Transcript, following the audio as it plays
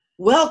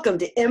Welcome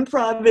to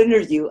Improv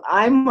Interview.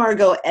 I'm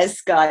Margot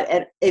Escott,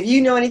 and if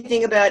you know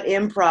anything about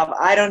improv,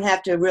 I don't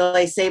have to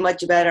really say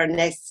much about our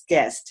next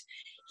guest.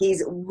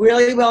 He's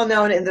really well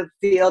known in the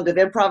field of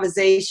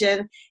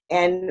improvisation,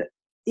 and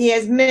he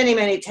has many,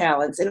 many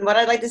talents. And what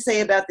I'd like to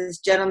say about this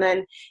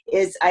gentleman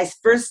is I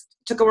first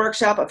took a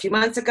workshop a few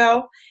months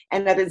ago,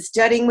 and I've been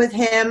studying with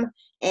him,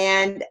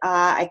 and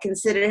I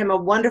consider him a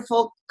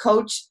wonderful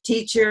coach,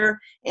 teacher,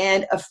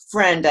 and a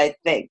friend, I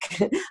think.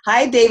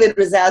 Hi, David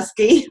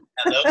Razowsky.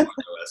 Hello, Margot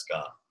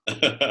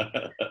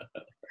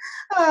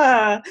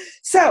Escott.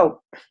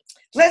 So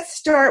let's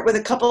start with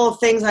a couple of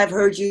things I've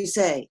heard you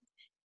say.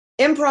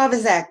 Improv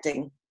is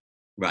acting.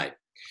 Right.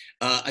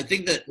 I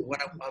think that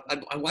when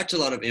I watch a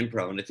lot of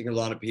improv, and I think a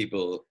lot of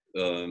people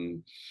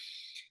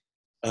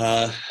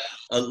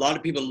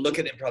look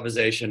at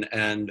improvisation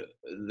and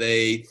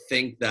they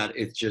think that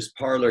it's just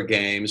parlor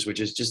games, which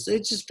is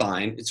it's just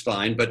fine. It's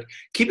fine. But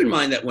keep in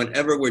mind that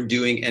whenever we're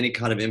doing any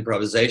kind of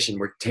improvisation,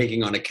 we're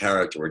taking on a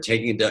character, we're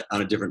taking it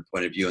on a different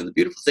point of view. And the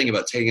beautiful thing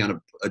about taking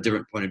on a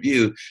different point of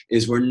view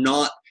is we're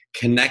not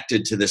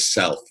connected to the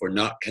self. We're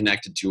not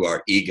connected to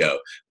our ego.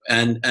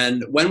 And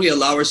when we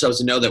allow ourselves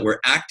to know that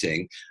we're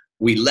acting,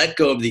 we let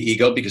go of the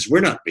ego because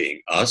we're not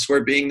being us,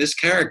 we're being this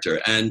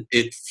character. And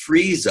it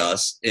frees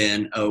us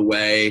in a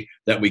way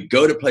that we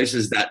go to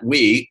places that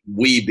we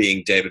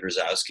being David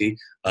Razowsky,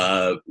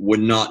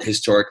 would not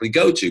historically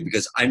go to,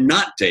 because I'm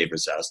not Dave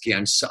Razowsky.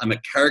 I'm a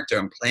character.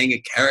 I'm playing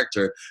a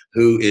character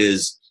who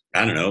is,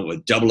 I don't know,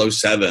 a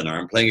 007, or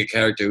I'm playing a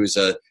character who's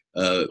a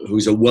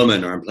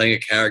woman, or I'm playing a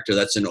character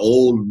that's an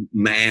old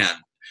man.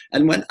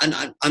 And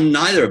I'm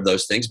neither of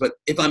those things, but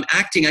if I'm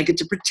acting, I get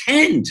to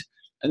pretend.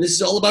 And this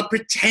is all about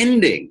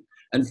pretending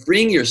and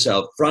freeing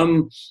yourself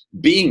from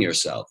being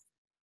yourself.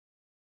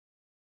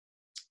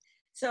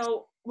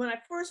 So when I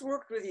first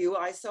worked with you,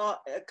 I saw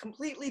a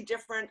completely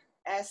different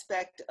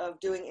aspect of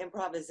doing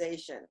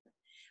improvisation.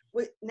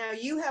 Now,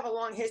 you have a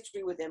long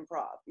history with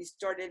improv. You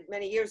started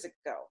many years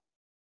ago.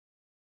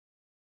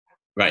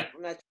 Right.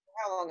 I'm not sure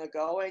how long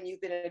ago, and you've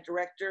been a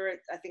director at,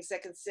 I think,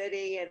 Second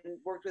City, and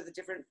worked with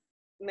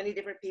many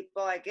different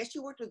people. I guess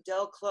you worked with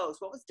Del Close.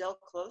 What was Del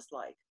Close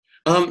like?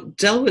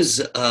 Del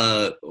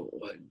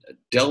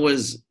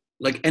was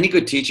like any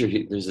good teacher.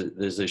 There's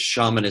a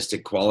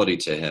shamanistic quality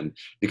to him,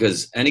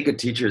 because any good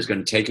teacher is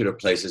going to take you to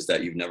places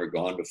that you've never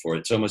gone before.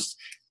 It's almost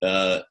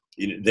they're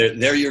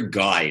your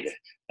guide,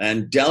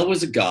 and Del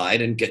was a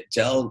guide. And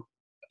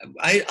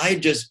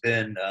I'd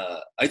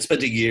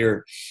spent a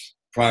year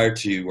prior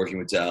to working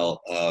with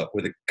Del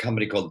with a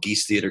company called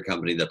Geese Theater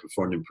Company that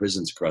performed in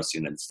prisons across the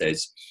United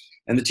States.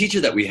 And the teacher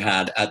that we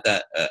had at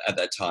that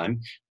time,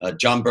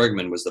 John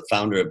Bergman, was the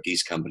founder of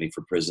Geese Company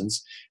for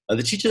prisons.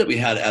 The teacher that we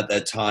had at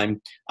that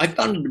time, I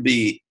found him to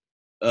be,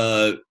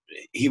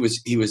 he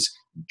was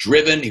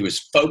driven, he was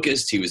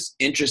focused, he was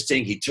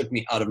interesting. He took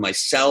me out of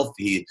myself.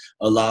 He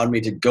allowed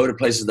me to go to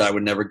places that I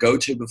would never go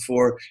to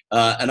before.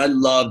 And I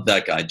loved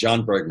that guy,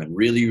 John Bergman,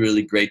 really,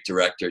 really great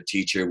director,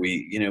 teacher.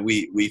 We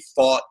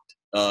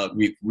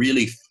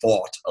really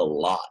fought a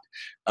lot.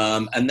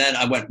 And then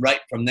I went right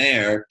from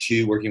there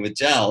to working with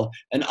Del,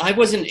 and I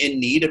wasn't in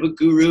need of a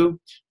guru,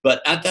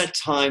 but at that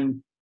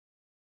time,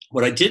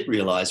 what I did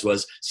realize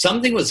was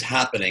something was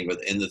happening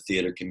within the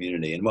theater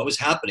community. And what was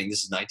happening,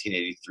 this is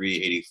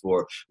 1983,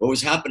 84, what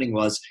was happening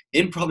was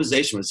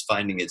improvisation was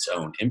finding its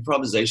own.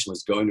 Improvisation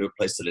was going to a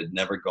place that it had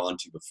never gone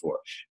to before.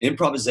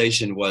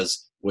 Improvisation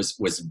was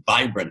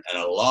vibrant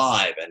and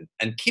alive.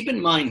 And keep in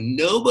mind,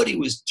 nobody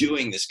was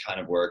doing this kind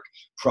of work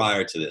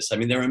prior to this. I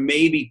mean, there are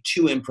maybe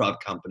 2 improv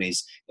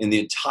companies in the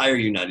entire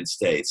United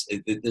States.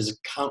 There's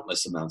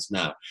countless amounts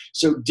now.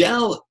 So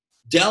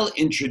Del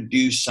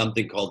introduced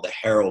something called the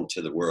Herald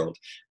to the world.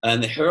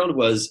 And the Herald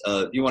was,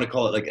 you want to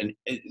call it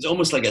it's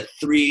almost like a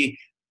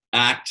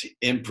 3-act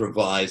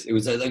improvised, it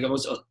was like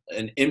almost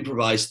an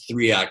improvised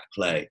 3-act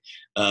play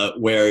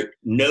where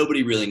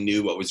nobody really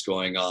knew what was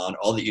going on.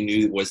 All that you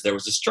knew was there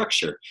was a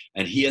structure.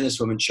 And he and this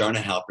woman,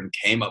 Charna Halpern,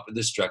 came up with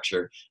the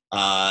structure.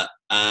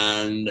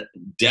 And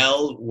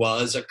Del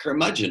was a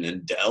curmudgeon,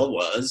 and Del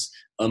was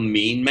a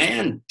mean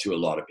man to a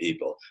lot of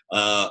people.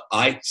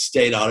 I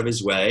stayed out of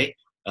his way.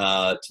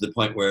 To the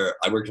point where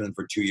I worked with him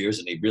for 2 years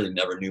and he really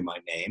never knew my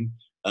name.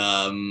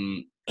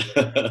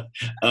 But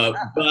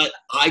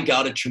I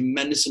got a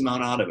tremendous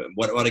amount out of him.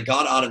 What I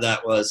got out of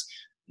that was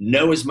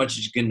know as much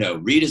as you can know,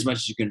 read as much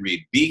as you can read,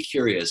 be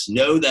curious,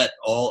 know that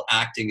all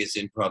acting is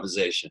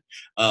improvisation.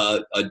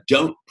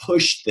 Don't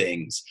push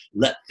things,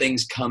 let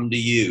things come to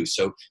you.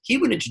 So he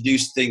would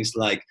introduce things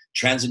like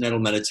transcendental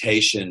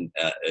meditation,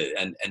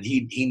 and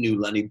he knew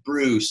Lenny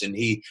Bruce, and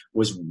he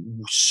was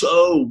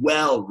so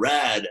well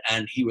read,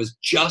 and he was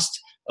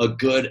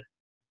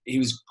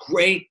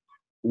great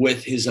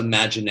with his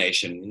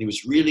imagination. And he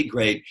was really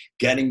great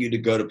getting you to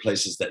go to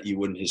places that you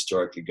wouldn't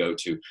historically go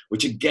to,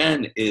 which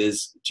again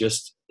is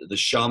just the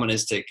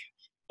shamanistic,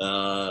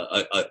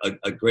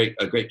 a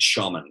great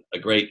shaman, a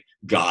great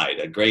guide,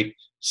 a great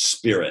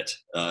spirit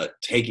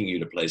taking you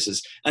to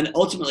places, and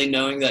ultimately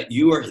knowing that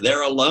you are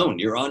there alone.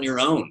 You're on your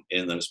own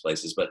in those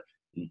places, but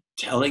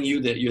telling you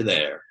that you're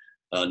there.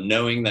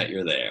 knowing that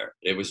you're there.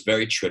 It was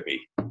very trippy.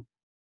 Oh,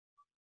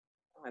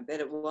 I bet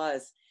it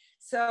was.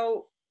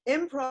 So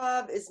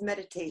improv is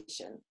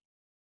meditation.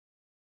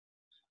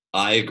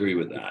 I agree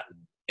with that.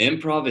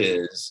 Improv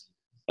is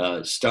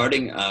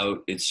starting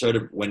out. It's sort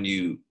of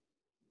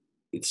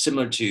it's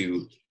similar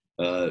to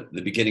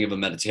the beginning of a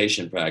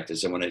meditation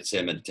practice. And when I say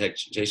a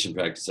meditation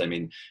practice, I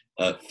mean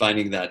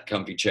finding that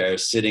comfy chair,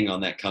 sitting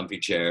on that comfy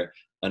chair,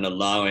 and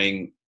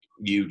allowing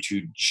you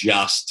to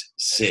just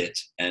sit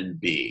and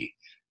be,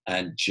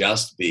 and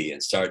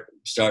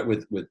start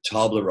with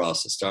tabula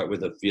rasa. Start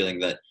with a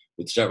feeling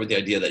start with the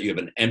idea that you have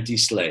an empty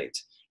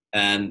slate.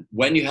 And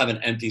when you have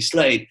an empty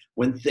slate,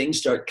 when things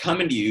start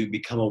coming to you,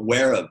 become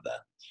aware of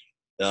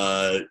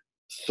them.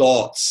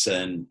 Thoughts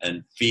and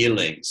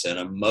feelings and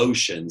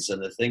emotions.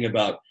 And the thing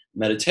about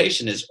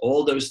meditation is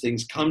all those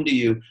things come to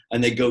you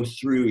and they go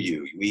through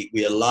you.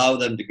 We allow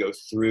them to go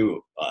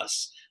through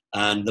us.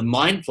 And the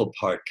mindful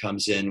part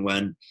comes in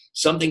when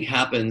something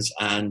happens,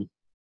 and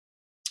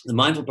the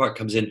mindful part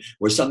comes in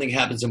where something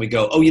happens and we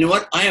go, oh, you know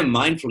what? I am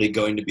mindfully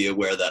going to be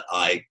aware that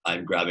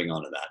I'm grabbing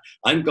onto that.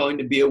 I'm going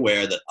to be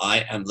aware that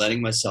I am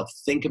letting myself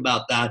think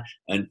about that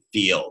and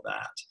feel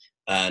that.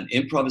 And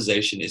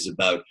improvisation is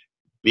about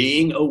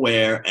being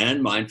aware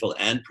and mindful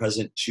and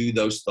present to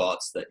those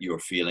thoughts that you're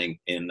feeling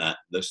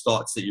those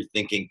thoughts that you're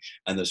thinking,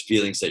 and those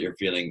feelings that you're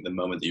feeling the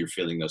moment that you're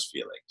feeling those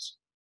feelings.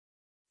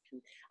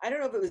 I don't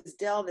know if it was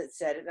Del that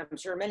said it. I'm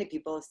sure many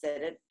people have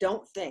said it.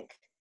 Don't think.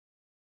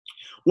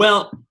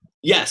 Well,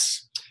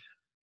 yes.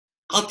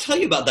 I'll tell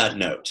you about that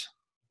note.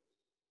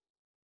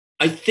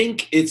 I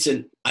think it's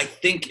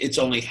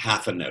only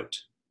half a note,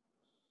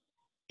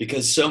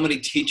 because so many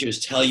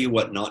teachers tell you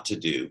what not to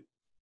do.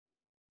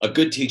 A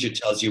good teacher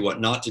tells you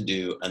what not to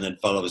do and then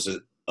follows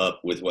it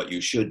up with what you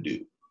should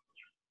do.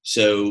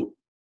 So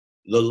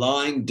the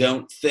line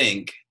 "don't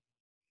think"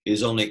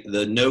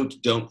 the note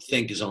 "don't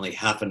think" is only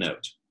half a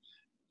note.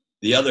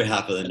 The other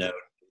half of the note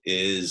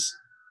is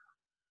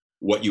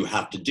what you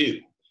have to do.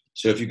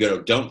 So if you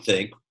go, "Don't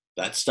think,"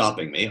 that's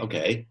stopping me.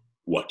 Okay,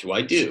 what do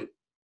I do?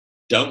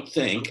 Don't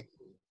think,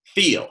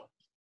 feel.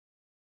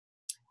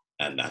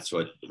 And that's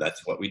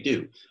what we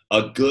do.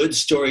 A good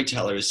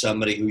storyteller is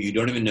somebody who you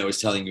don't even know is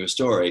telling you a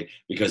story,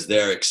 because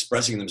they're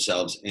expressing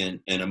themselves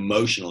in an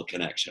emotional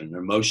connection, an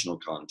emotional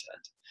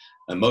content,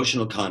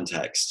 emotional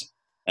context.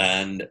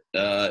 And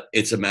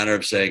it's a matter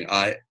of saying,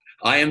 I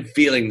am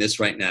feeling this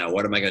right now.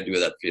 What am I going to do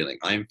with that feeling?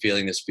 I am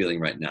feeling this feeling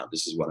right now.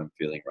 This is what I'm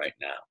feeling right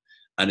now.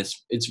 And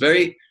it's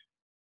very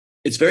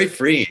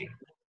freeing.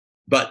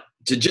 But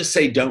to just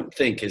say "don't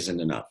think" isn't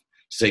enough.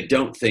 Say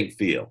 "don't think,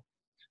 feel."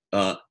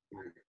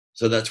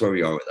 So that's where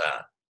we are with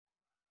that.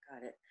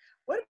 Got it.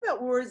 What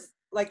about words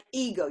like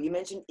ego? You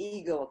mentioned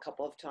ego a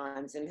couple of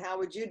times, and how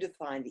would you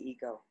define the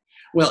ego?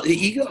 Well, the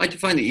ego, I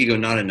define the ego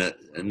not in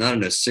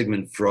a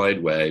Sigmund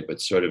Freud way,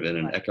 but sort of in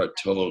an Eckhart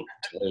Tolle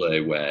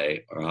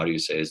way, or how do you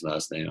say his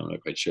last name? I'm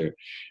not quite sure.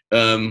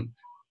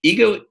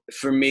 Ego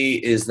for me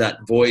is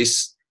that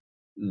voice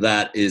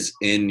that is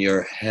in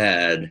your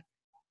head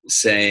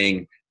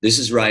saying, this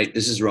is right,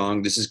 this is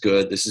wrong, this is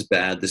good, this is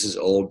bad, this is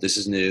old, this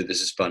is new, this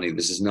is funny,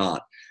 this is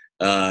not.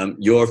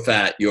 You're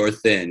fat, you're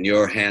thin,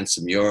 you're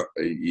handsome,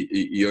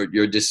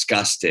 you're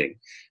disgusting.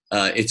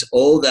 It's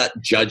all that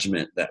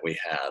judgment that we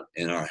have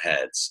in our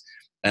heads.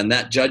 And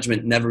that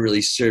judgment never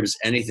really serves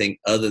anything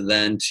other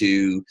than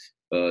to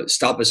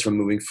stop us from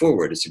moving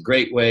forward. It's a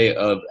great way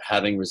of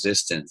having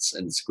resistance,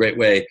 and it's a great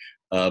way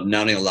of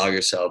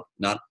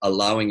not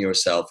allowing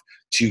yourself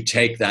to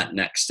take that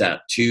next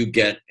step, to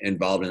get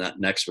involved in that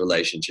next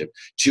relationship,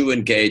 to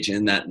engage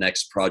in that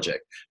next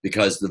project,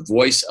 because the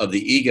voice of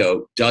the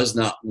ego does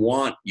not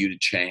want you to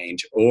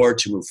change or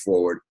to move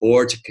forward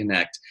or to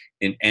connect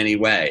in any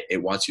way.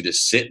 It wants you to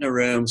sit in a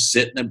room,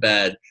 sit in a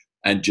bed,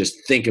 and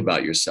just think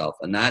about yourself.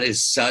 And that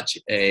is such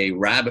a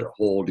rabbit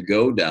hole to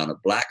go down, a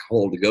black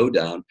hole to go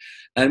down.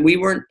 And we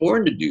weren't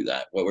born to do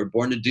that. What we're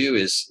born to do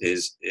is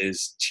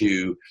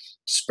to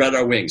spread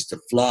our wings, to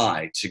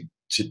fly, to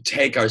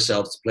take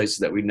ourselves to places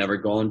that we've never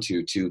gone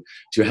to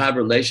have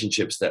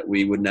relationships that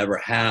we would never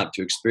have,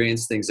 to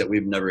experience things that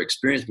we've never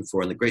experienced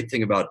before. And the great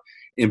thing about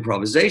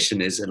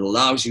improvisation is it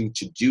allows you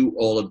to do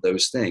all of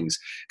those things.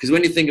 Because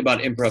when you think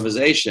about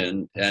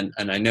improvisation, and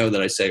I know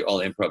that I say all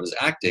improv is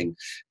acting,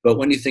 but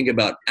when you think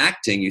about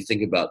acting, you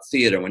think about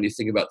theater. When you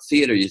think about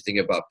theater, you think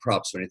about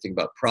props. When you think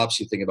about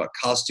props, you think about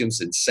costumes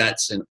and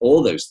sets and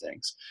all those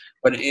things.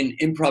 But in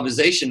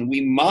improvisation,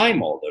 we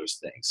mime all those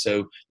things.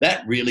 So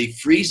that really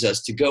frees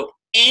us to go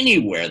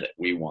anywhere that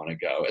we want to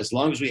go, as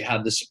long as we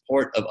have the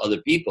support of other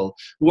people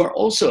who are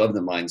also of the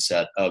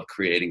mindset of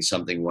creating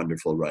something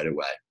wonderful right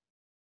away.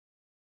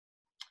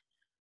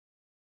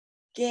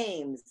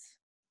 Games.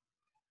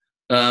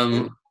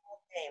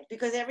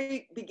 Because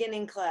every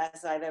beginning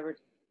class I've ever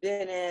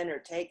been in or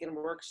taken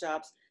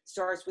workshops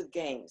starts with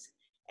games,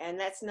 and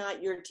that's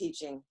not your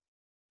teaching.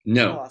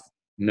 No.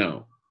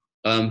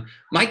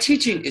 My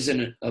teaching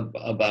isn't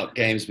about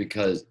games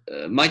because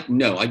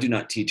I do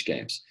not teach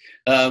games.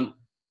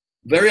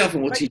 Very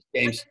often we'll teach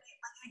games.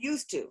 You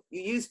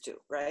used to,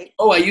 right?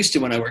 Oh, I used to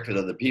when I worked with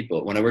other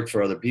people. When I worked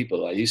for other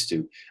people, I used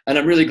to, and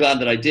I'm really glad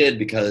that I did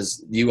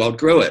because you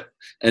outgrow it.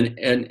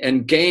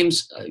 And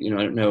games, I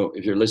don't know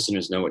if your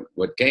listeners know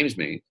what games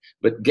mean,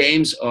 but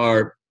games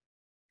are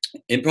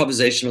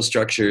improvisational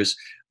structures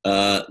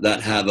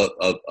that have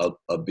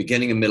a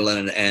beginning, a middle,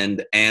 and an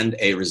end, and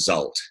a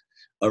result.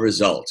 A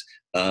result.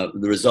 The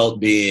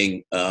result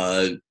being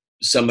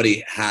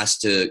somebody has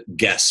to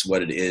guess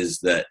what it is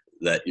that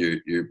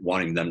you're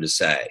wanting them to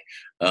say.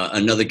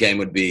 Another game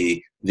would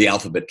be the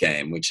alphabet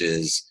game, which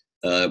is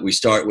we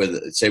start with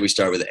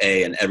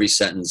A, and every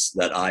sentence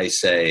that I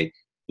say,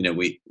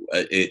 I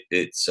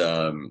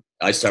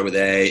start with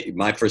A.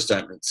 My first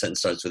sentence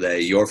starts with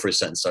A. Your first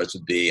sentence starts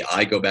with B.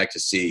 I go back to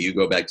C. You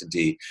go back to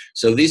D.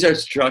 So these are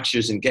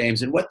structures in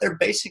games, and what they're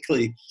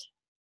basically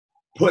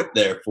put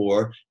there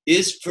for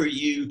is for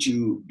you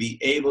to be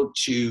able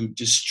to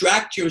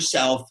distract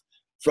yourself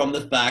from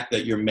the fact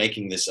that you're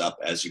making this up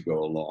as you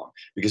go along,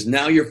 because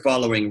now you're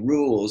following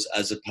rules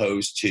as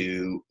opposed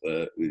to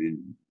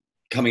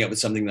coming up with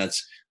something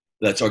that's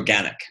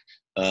organic,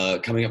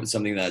 coming up with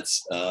something that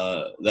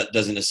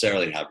doesn't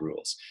necessarily have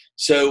rules.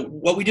 So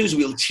what we do is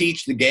we'll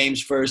teach the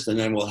games first, and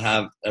then we'll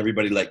have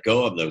everybody let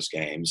go of those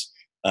games.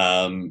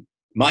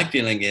 My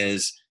feeling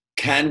is,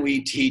 can we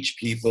teach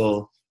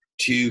people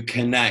to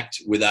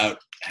connect without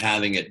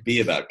having it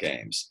be about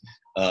games?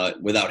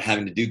 Without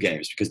having to do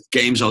games, because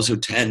games also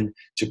tend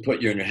to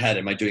put you in your head,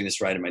 am I doing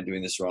this right, am I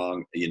doing this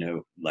wrong,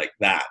 like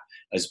that,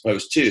 as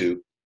opposed to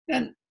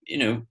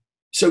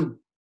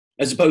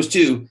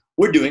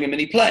we're doing a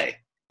mini play.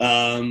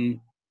 That's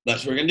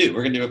what we're gonna do.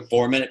 We're gonna do a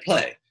 4-minute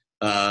play.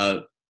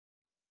 A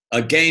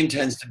game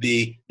tends to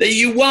be that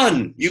you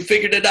won, you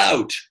figured it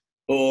out,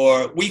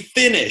 or we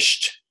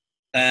finished,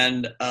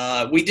 and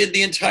we did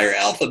the entire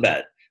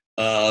alphabet.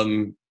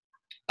 I'm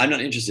not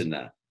interested in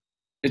that.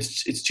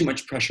 It's too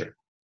much pressure.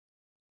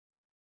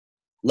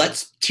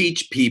 Let's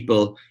teach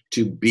people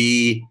to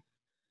be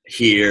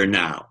here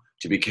now,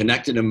 to be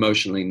connected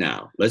emotionally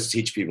now. Let's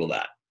teach people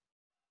that.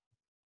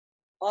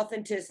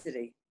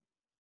 Authenticity.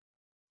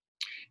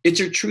 It's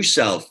your true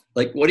self.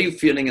 Like, what are you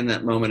feeling in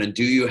that moment? And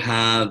do you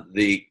have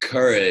the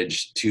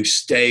courage to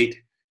state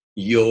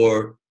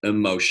your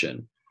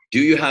emotion? Do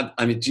you have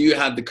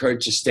the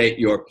courage to state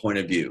your point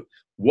of view?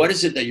 What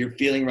is it that you're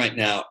feeling right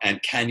now,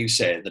 and can you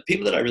say it? The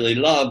people that I really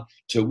love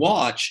to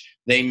watch,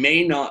 they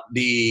may not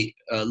be,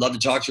 love to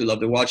talk to, love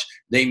to watch.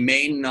 They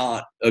may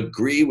not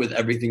agree with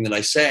everything that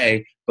I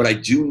say, but I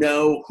do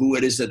know who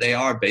it is that they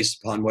are based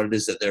upon what it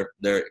is that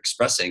they're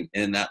expressing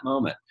in that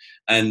moment.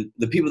 And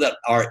the people that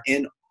are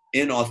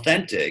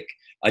inauthentic,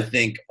 I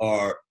think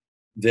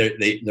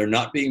they're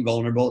not being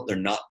vulnerable, they're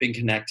not being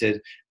connected,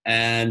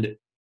 and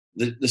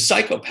the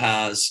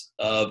psychopaths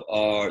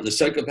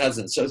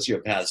and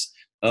sociopaths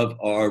of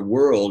our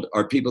world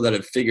are people that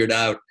have figured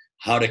out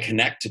how to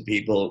connect to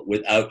people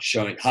without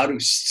showing, how to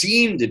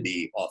seem to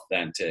be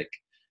authentic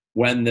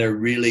when they're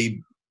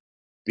really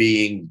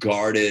being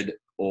guarded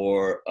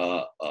or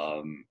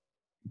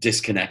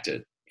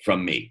disconnected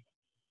from me.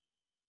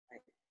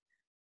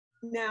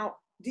 Now,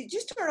 did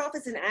you start off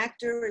as an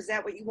actor? Is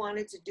that what you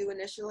wanted to do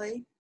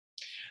initially?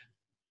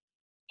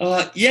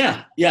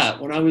 Yeah.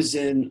 When I was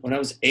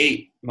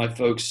 8, my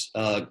folks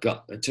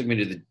took me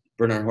to the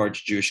Bernard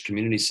Horowitz Jewish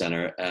Community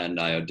Center, and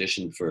I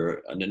auditioned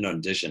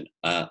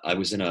I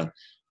was in a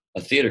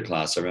theater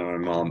class. I remember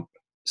my mom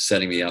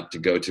setting me up to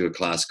go to a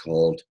class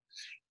called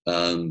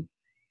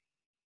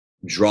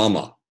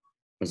drama.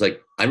 I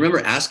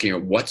remember asking her,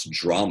 what's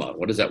drama?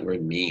 What does that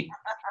word mean?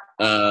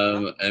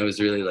 And it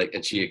was really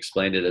and she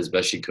explained it as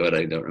best she could.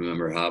 I don't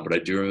remember how, but I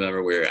do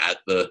remember we were at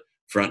the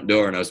front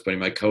door and I was putting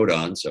my coat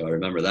on, so I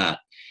remember that.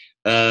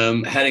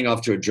 Heading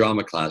off to a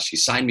drama class. She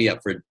signed me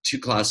up for 2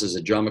 classes,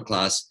 a drama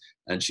class,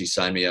 and she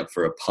signed me up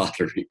for a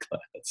pottery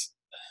class.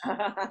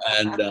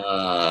 And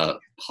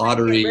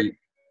pottery.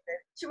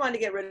 She wanted to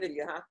get rid of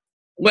you, huh?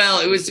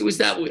 Well, it was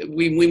that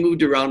we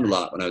moved around a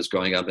lot when I was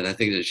growing up, and I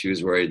think that she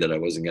was worried that I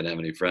wasn't going to have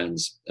any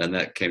friends, and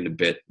that came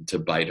to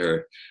bite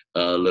her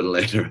a little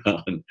later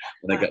on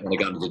when I got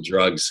into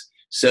drugs.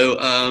 So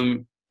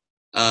I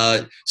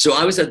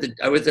was at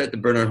the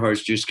Bernard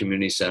Horowitz Jewish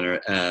Community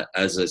Center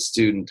as a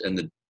student, and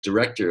the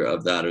director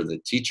of that, or the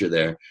teacher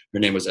there, her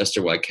name was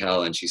Esther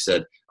Weikel, and she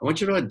said, I want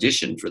you to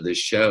audition for this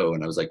show.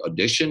 And I was like,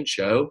 audition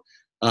show?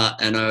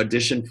 And I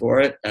auditioned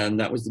for it, and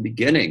that was the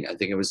beginning. I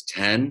think it was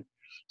 10.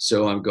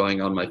 So I'm going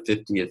on my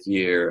 50th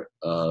year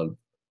of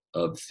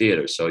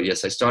theater. So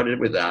yes, I started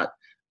with that.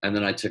 And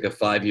then I took a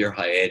 5-year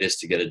hiatus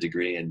to get a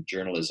degree in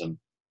journalism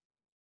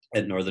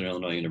at Northern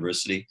Illinois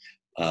University.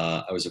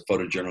 I was a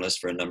photojournalist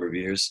for a number of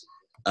years.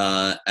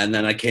 And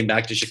then I came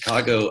back to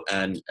Chicago.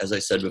 And as I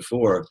said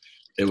before,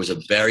 it was a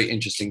very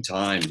interesting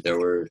time. There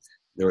were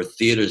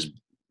theaters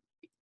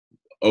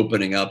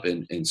opening up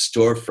in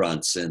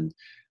storefronts, and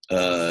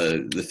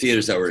the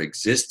theaters that were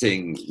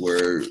existing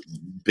were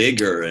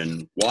bigger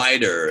and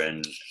wider,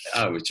 and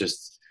it was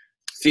just,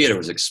 theater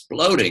was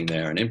exploding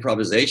there, and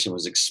improvisation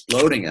was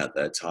exploding at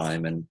that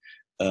time. And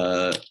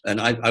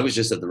And I was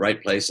just at the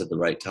right place at the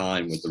right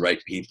time with the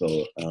right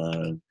people.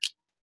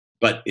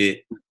 But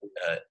it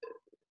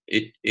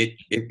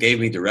gave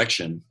me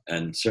direction,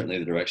 and certainly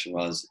the direction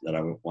was that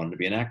I wanted to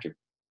be an actor.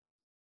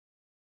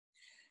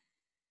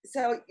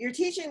 So you're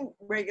teaching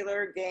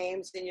regular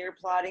games and you're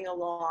plodding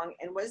along.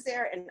 And was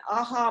there an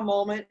aha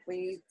moment when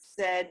you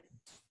said,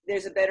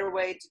 there's a better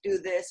way to do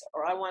this,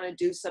 or I want to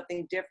do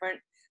something different,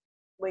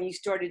 when you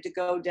started to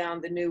go down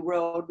the new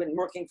road, when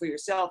working for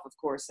yourself, of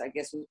course, I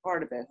guess was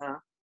part of it, huh?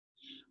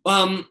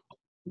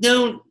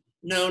 No,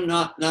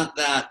 not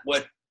that.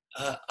 What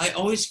I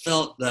always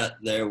felt that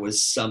there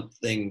was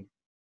something.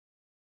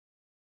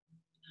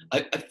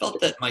 I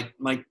felt that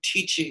my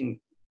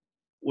teaching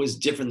was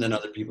different than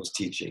other people's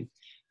teaching,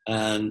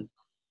 and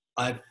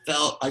I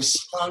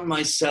found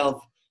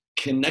myself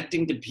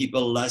connecting to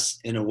people less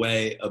in a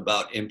way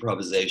about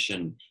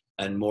improvisation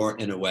and more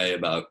in a way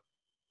about,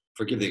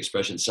 forgive the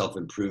expression,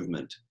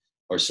 self-improvement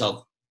or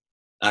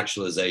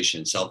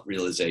self-actualization,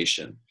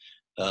 self-realization.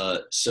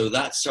 So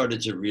that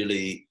started to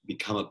really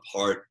become a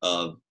part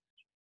of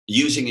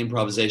using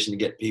improvisation to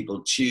get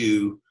people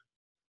to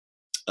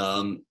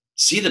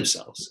see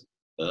themselves,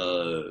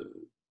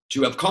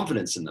 to have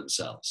confidence in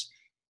themselves,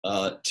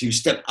 to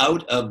step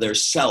out of their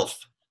self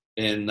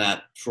in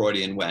that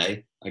Freudian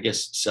way. I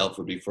guess self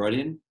would be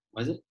Freudian,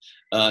 was it?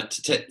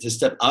 To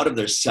step out of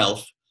their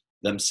self,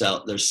 and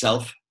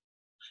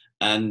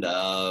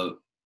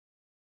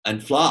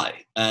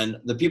fly. And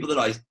the people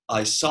that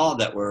I saw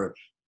that were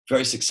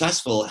very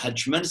successful had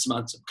tremendous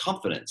amounts of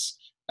confidence.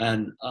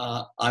 And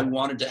I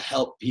wanted to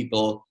help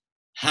people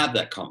have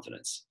that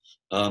confidence.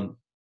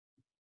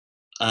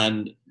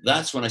 And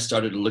that's when I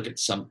started to look at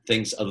some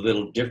things a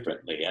little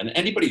differently. And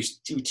anybody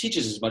who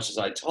teaches as much as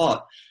I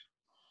taught,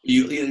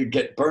 you either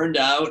get burned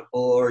out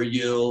or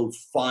you'll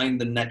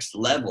find the next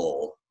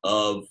level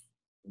of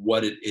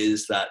what it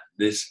is that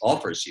this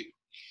offers you.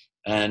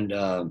 And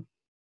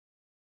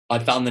I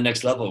found the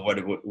next level of what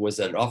it was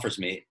that it offered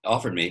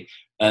me.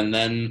 And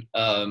then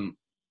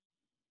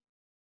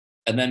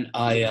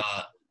I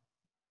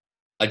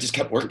just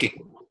kept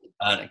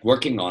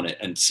working on it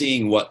and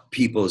seeing what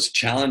people's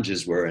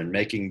challenges were and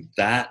making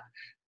that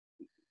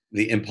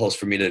the impulse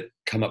for me to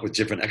come up with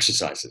different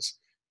exercises,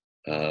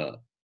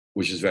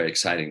 which is very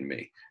exciting to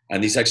me.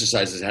 And these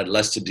exercises had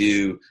less to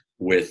do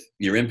with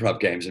your improv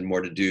games and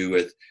more to do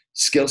with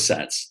skill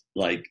sets,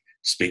 like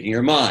speaking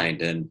your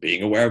mind and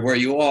being aware of where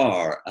you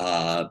are,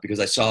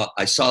 because I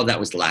saw that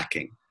was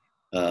lacking.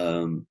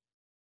 And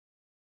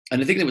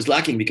I think it was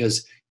lacking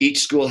because each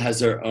school has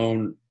their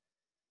own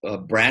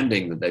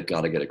branding that they've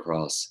got to get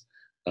across.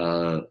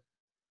 And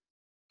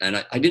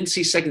I didn't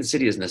see Second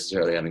City as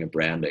necessarily having a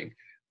branding.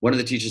 One of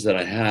the teachers that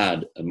I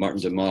had,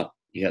 Martin DeMott,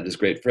 he had this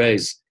great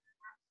phrase,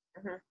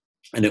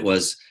 and it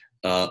was,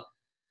 I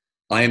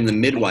am the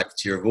midwife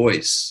to your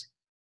voice.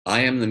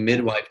 I am the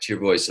midwife to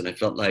your voice. And I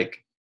felt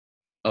like,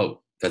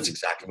 oh, that's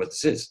exactly what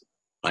this is.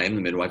 I am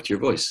the midwife to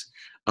your voice.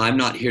 I'm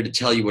not here to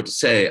tell you what to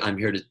say. I'm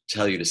here to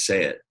tell you to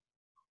say it.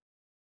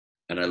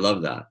 And I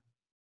love that.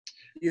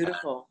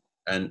 Beautiful.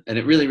 And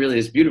it really, really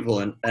is beautiful.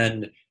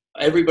 And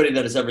everybody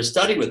that has ever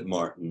studied with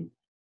Martin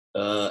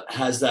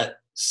has that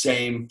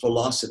same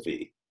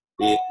philosophy.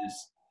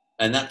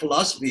 And that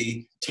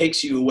philosophy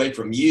takes you away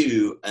from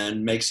you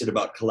and makes it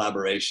about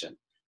collaboration.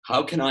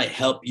 How can I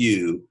help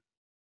you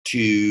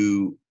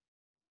to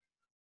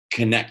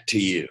connect to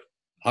you?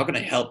 How can I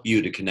help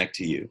you to connect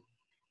to you?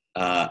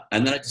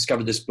 And then I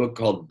discovered this book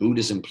called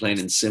Buddhism Plain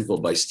and Simple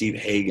by Steve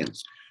Hagen.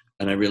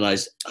 And I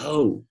realized,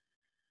 oh,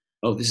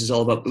 this is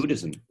all about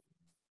Buddhism.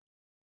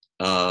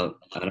 And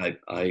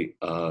I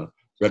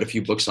read a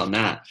few books on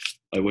that.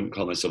 I wouldn't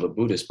call myself a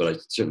Buddhist, but I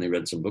certainly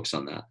read some books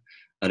on that.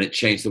 And it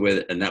changed the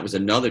way and that was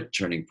another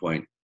turning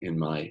point in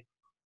my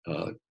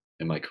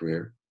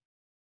career.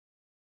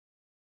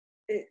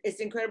 It's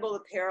incredible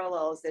the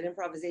parallels that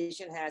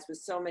improvisation has with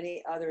so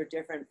many other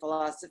different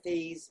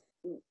philosophies,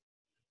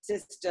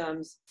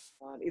 systems.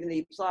 Even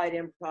the applied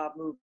improv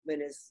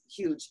movement is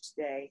huge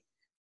today.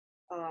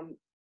 I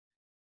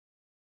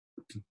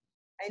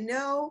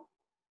know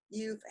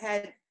you've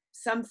had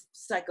some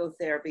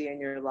psychotherapy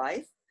in your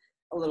life,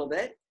 a little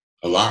bit.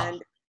 A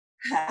lot.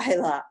 A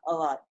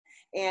lot.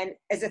 And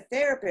as a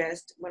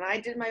therapist, when I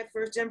did my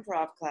first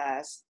improv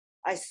class,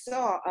 I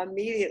saw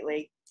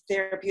immediately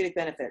therapeutic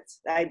benefits.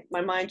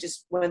 My mind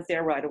just went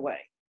there right away.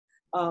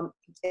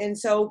 And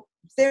so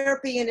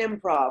therapy and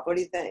improv, what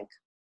do you think?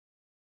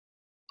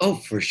 Oh,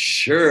 for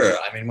sure.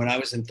 I mean, when I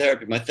was in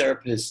therapy, my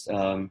therapist,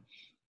 I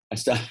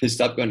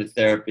stopped going to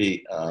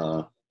therapy.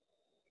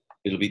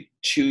 It'll be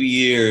 2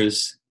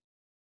 years,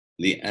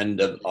 the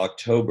end of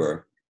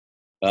October.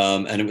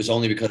 And it was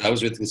only because I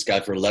was with this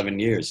guy for 11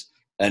 years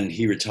and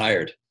he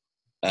retired.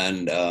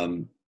 And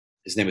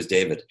his name was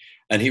David.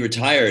 And he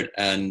retired,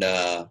 and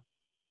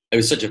it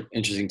was such an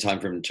interesting time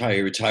for him to retire.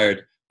 He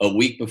retired a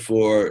week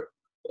before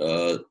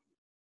the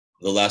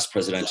last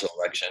presidential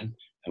election,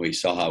 and we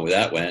saw how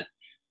that went.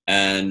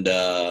 And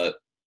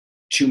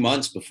 2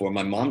 months before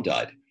my mom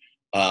died.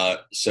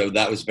 So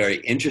that was very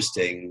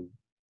interesting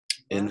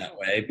in that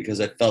way,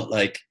 because I felt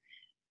like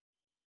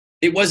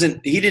it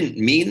wasn't, he didn't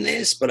mean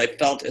this, but I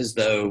felt as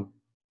though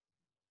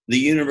the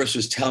universe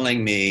was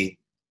telling me,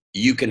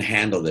 you can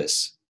handle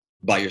this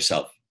by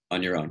yourself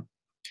on your own.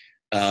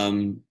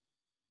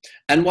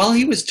 And while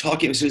he was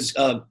talking, it was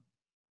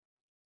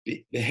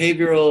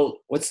behavioral,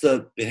 what's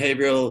the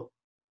behavioral,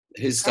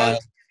 his style?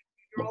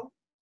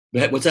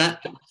 What's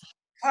that?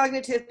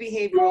 Cognitive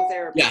behavioral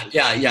therapy.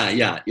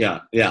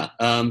 Yeah.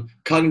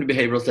 Cognitive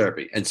behavioral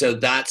therapy. And so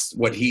that's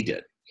what he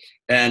did.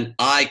 And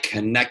I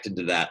connected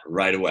to that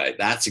right away.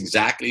 That's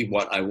exactly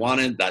what I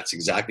wanted. That's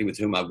exactly with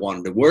whom I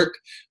wanted to work.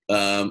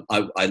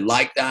 I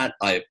liked that.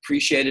 I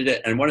appreciated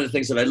it. And one of the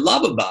things that I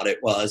love about it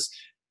was,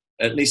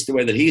 at least the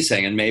way that he's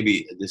saying, and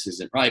maybe this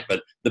isn't right,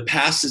 but the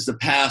past is the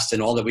past,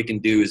 and all that we can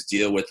do is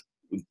deal with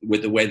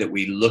the way that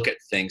we look at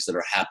things that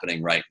are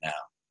happening right now.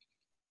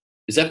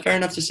 Is that fair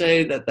enough to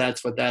say that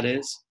that's what that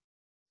is?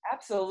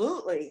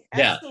 Absolutely.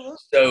 Yeah.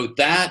 So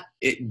that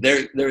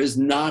there is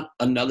not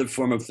another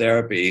form of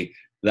therapy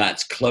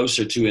that's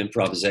closer to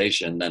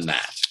improvisation than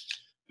that,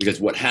 because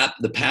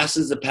the past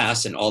is the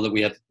past, and all that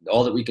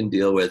we can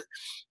deal with.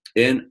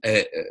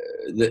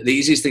 The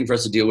easiest thing for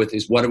us to deal with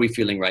is, what are we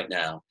feeling right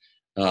now?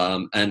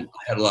 And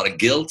I had a lot of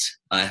guilt.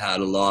 I had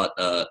a lot,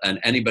 and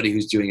anybody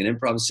who's doing an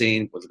improv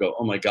scene will go,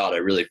 "Oh my God, I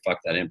really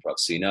fucked that improv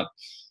scene up."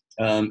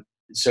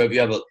 So if you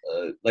have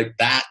like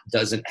that,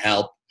 doesn't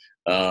help.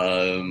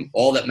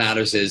 All that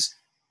matters is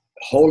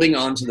holding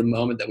on to the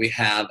moment that we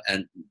have,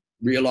 and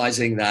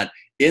realizing that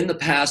in the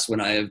past,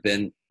 when I have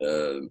been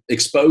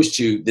exposed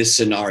to this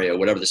scenario,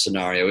 whatever the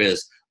scenario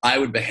is, I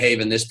would behave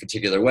in this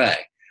particular way.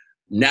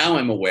 Now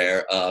I'm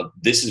aware of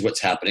this is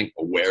what's happening,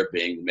 aware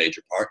being the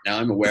major part. Now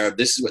I'm aware of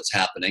this is what's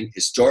happening.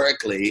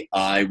 Historically,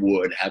 I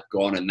would have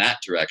gone in that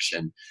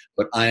direction,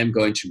 but I am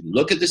going to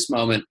look at this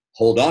moment,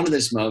 hold on to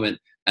this moment,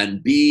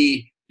 and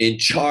be in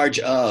charge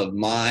of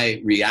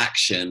my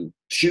reaction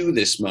to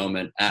this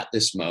moment at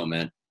this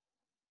moment,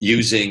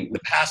 using the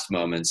past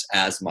moments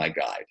as my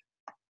guide.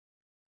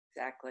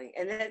 Exactly.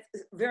 And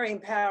that's very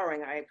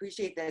empowering. I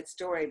appreciate that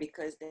story,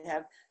 because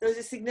those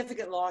are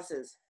significant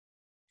losses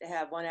to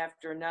have one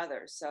after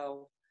another.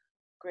 So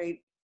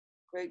great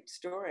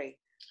story.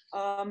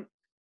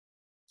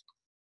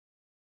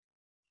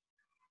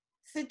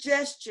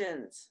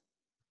 Suggestions.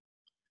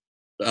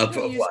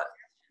 For what?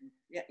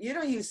 Yeah, you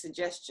don't use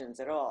suggestions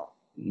at all.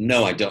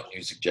 No, I don't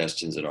use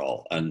suggestions at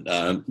all, and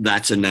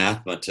that's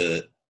anathema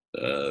to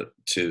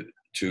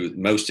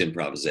most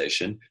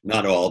improvisation.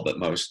 Not all, but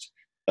most.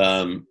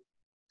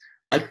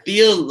 I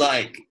feel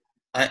like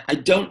I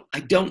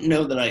don't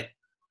know that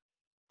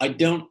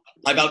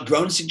I've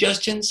outgrown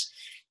suggestions,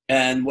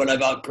 and what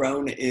I've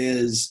outgrown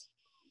is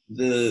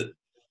the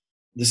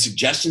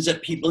suggestions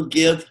that people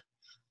give,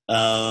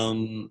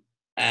 and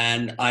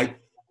I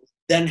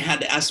then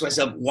had to ask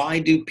myself, why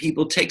do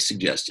people take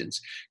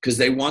suggestions? Because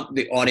they want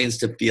the audience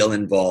to feel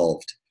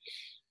involved.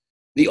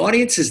 The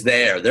audience is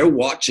there. They're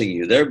watching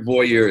you. They're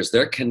voyeurs.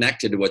 They're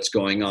connected to what's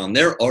going on.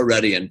 They're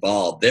already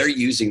involved. They're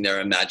using their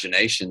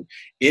imagination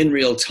in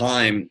real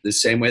time, the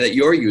same way that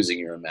you're using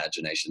your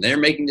imagination. They're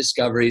making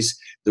discoveries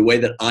the way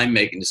that I'm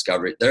making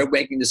discoveries. They're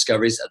making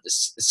discoveries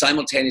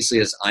simultaneously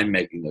as I'm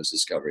making those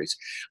discoveries.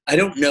 I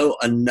don't know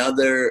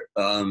another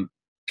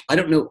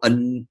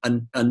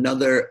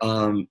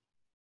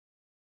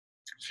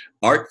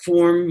art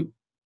form,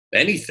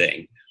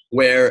 anything,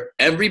 where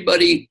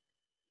everybody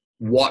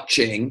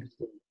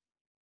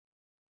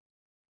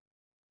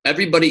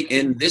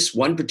in this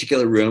one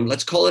particular room,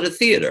 let's call it a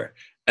theater,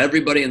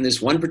 everybody in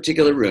this one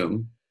particular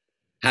room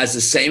has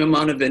the same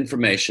amount of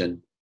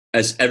information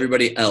as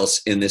everybody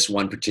else in this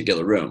one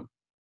particular room.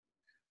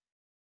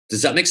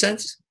 Does that make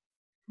sense?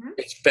 Mm-hmm.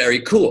 It's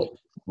very cool.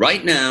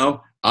 Right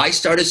now, I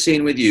start a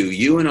scene with you.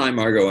 You and I,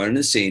 Margot, are in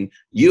the scene.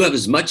 You have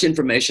as much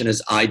information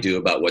as I do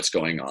about what's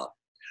going on.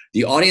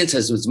 The audience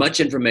has as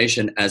much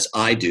information as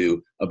I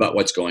do about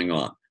what's going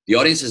on. The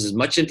audience has as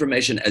much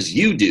information as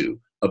you do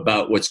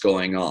about what's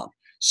going on.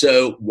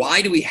 So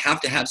why do we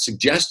have to have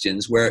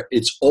suggestions where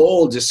it's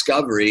all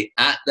discovery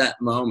at that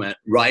moment,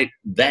 right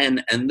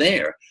then and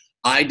there?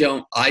 I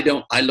look at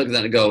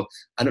that and go,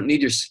 I don't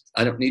need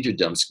your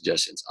dumb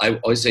suggestions. I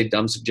always say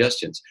dumb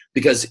suggestions,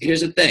 because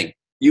here's the thing.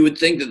 You would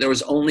think that there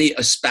was only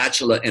a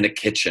spatula in a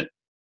kitchen.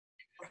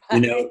 You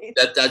know,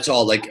 that's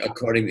all, like,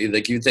 accordingly,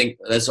 like, you think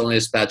that's only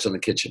a spatula in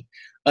the kitchen.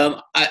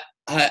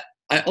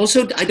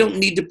 I don't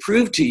need to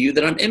prove to you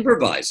that I'm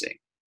improvising.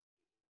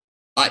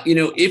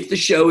 If the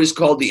show is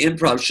called The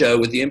Improv Show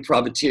with the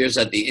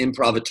Improvateers at the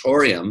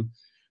Improvatorium,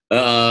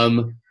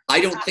 I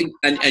don't think,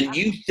 and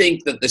you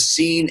think that the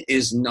scene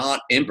is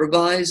not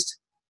improvised,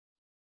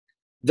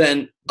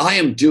 then I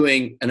am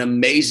doing an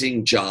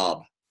amazing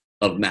job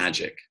of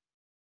magic,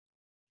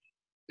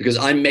 because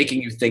I'm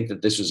making you think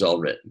that this was all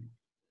written.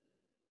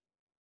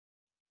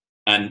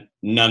 And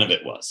none of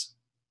it was.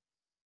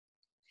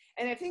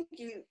 And I think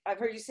I've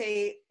heard you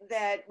say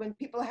that when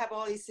people have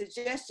all these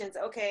suggestions,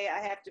 okay, I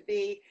have to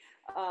be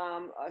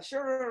a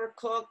shorter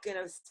cook in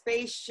a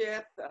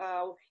spaceship,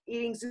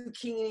 eating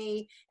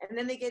zucchini, and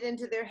then they get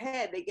into their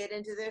head, they get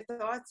into their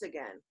thoughts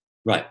again.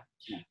 Right.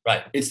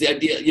 It's the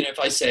idea, if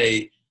I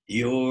say,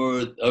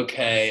 you're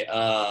okay,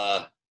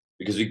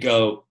 because we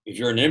go, if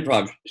you're in an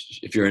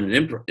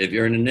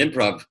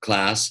improv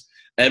class,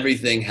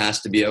 everything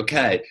has to be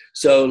okay.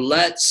 So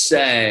let's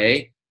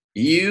say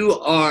you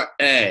are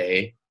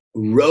a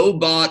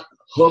robot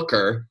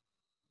hooker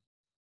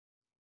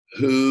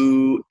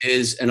who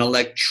is an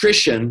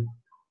electrician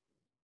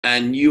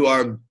and you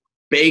are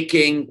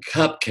baking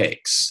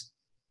cupcakes.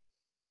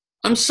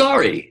 I'm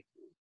sorry.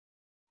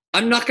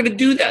 I'm not going to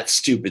do that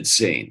stupid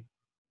scene.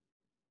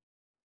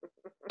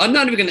 I'm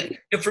not even going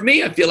to. For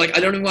me, I feel like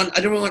I don't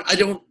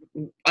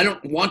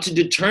want to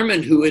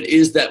determine who it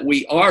is that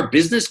we are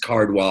business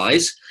card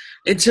wise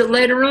until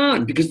later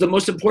on, because the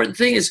most important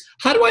thing is,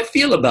 how do I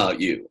feel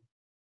about you?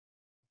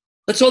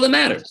 That's all that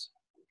matters.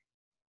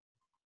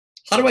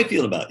 How do I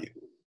feel about you?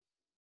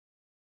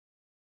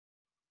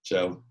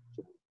 So,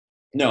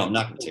 no, I'm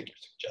not going to take your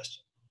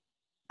suggestion.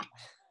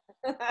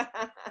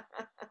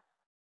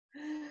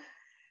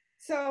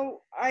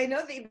 So I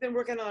know that you've been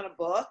working on a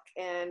book,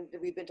 and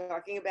we've been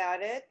talking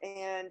about it.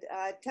 And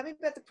tell me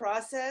about the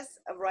process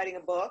of writing a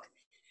book,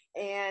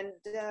 and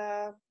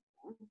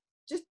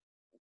just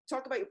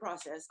talk about your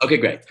process. Okay,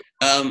 great.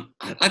 I've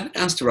been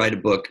asked to write a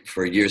book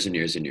for years and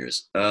years and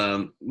years.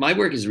 My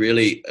work is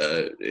really,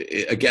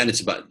 again,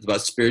 it's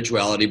about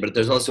spirituality, but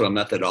there's also a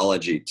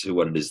methodology to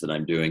what it is that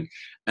I'm doing.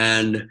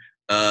 And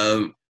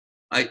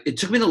it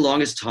took me the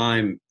longest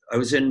time. I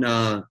was in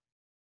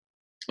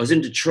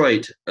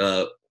Detroit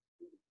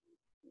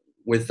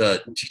with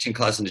a teaching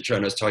class in Detroit,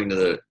 and I was talking to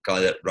the guy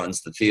that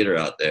runs the theater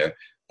out there,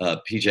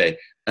 PJ,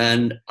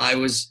 and I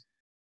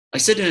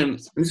said to him,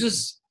 this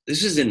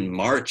was in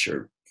March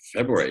or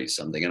February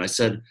something, and I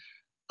said,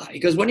 he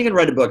goes, when are you going to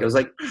write a book? I was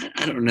like,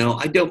 I don't know.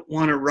 I don't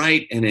want to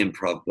write an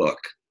improv book.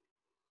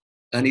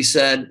 And he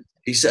said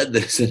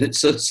this, and it's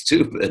so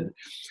stupid.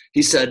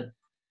 He said,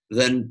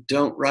 then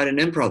don't write an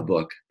improv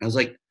book. I was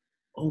like,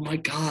 oh my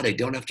God, I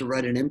don't have to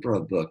write an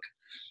improv book.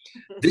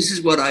 This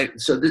is what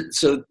so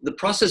the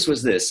process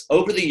was this.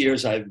 Over the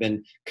years, I've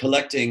been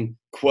collecting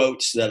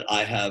quotes that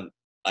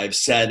I've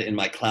said in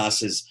my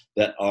classes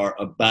that are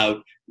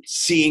about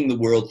seeing the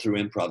world through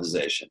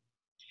improvisation.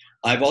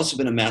 I've also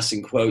been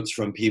amassing quotes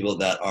from people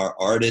that are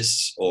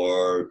artists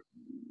or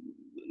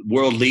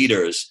world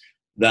leaders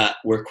that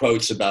were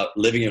quotes about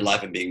living your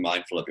life and being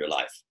mindful of your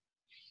life.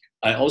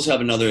 I also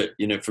have another,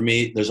 for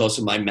me, there's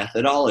also my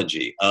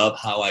methodology of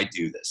how I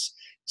do this.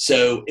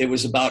 So it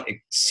was about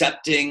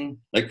accepting,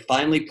 like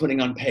finally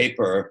putting on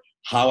paper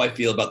how I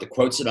feel about the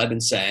quotes that I've been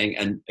saying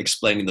and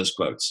explaining those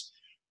quotes.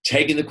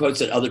 Taking the quotes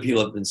that other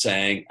people have been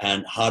saying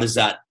and how do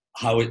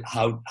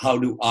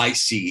I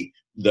see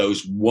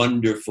those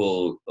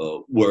wonderful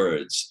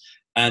words?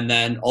 And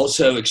then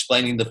also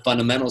explaining the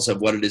fundamentals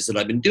of what it is that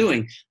I've been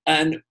doing.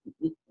 And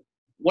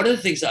one of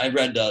the things that I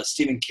read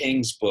Stephen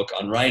King's book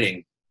on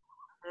writing,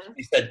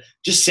 he said,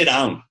 just sit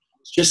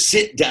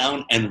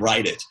down and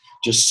write it.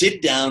 Just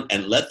sit down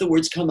and let the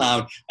words come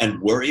out and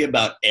worry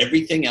about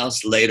everything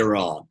else later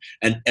on.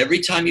 And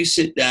every time you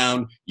sit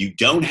down, you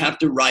don't have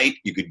to write.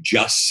 You could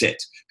just sit,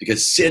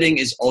 because sitting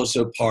is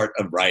also part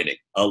of writing.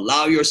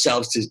 Allow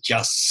yourselves to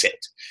just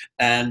sit.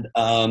 And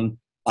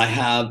I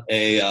have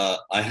a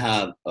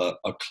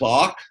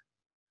clock.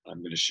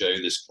 I'm going to show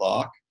you this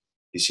clock.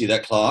 You see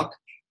that clock?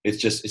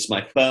 It's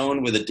my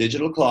phone with a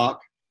digital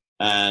clock.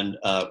 And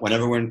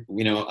whenever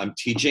I'm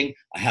teaching,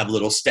 I have a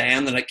little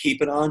stand that I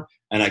keep it on.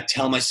 And I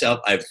tell myself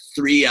I have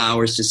 3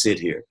 hours to sit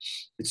here.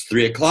 It's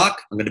 3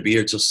 o'clock. I'm going to be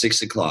here till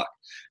 6 o'clock.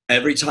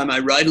 Every time I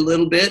write a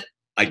little bit,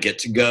 I get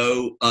to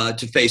go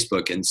to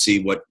Facebook and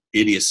see what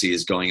idiocy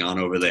is going on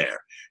over there.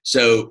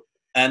 So,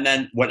 and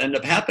then what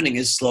ended up happening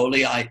is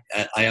slowly I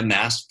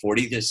amassed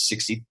 40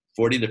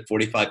 to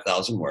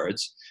 45,000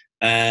 words.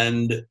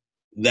 And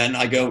then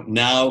I go,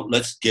 now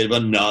let's give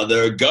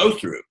another go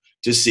through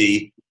to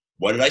see,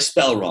 what did I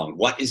spell wrong?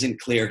 What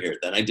isn't clear here?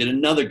 Then I did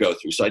another go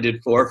through. So I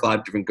did 4 or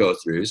 5 different go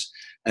throughs.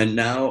 And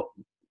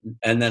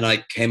then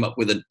I came up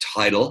with a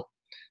title.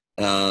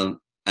 And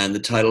the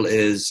title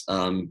is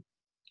The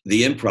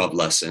Improv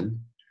Lesson,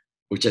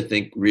 which I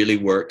think really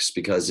works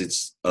because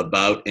it's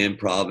about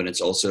improv and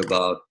it's also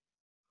about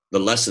the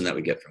lesson that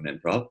we get from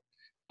improv.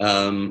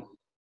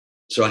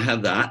 So I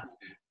have that.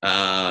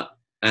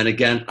 And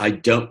again, I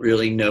don't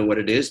really know what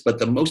it is, but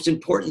the most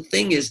important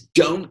thing is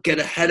don't get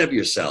ahead of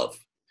yourself.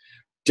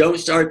 Don't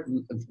start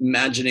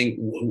imagining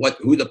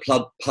who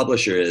the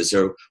publisher is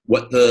or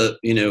what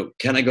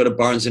can I go to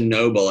Barnes and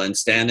Noble and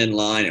stand in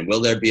line and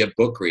will there be a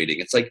book reading?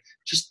 It's like,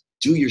 just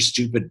do your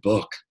stupid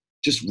book.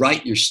 Just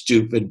write your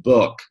stupid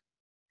book.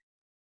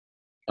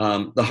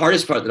 The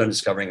hardest part that I'm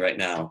discovering right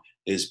now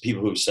is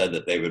people who've said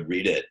that they would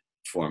read it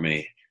for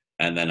me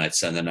and then I'd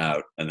send them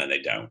out and then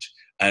they don't.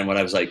 And when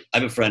I was like, I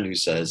have a friend who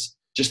says,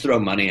 just throw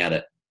money at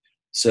it.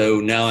 So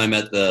now I'm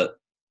at I'm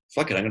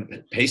going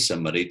to pay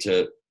somebody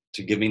to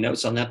give me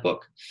notes on that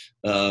book.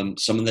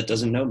 Someone that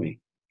doesn't know me.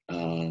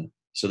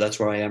 So that's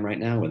where I am right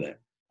now with it.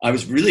 I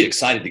was really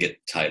excited to get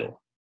the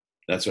title.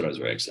 That's what I was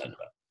very excited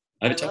about.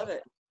 I love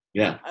it.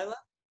 Yeah. I love it.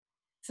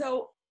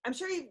 So I'm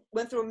sure you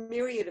went through a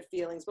myriad of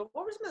feelings, but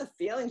what were some of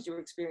the feelings you were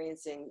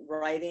experiencing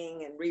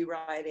writing and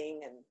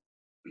rewriting?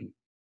 And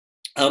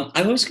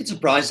I always get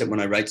surprised that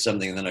when I write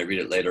something and then I read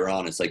it later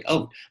on, it's like,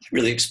 oh, I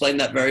really explained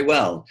that very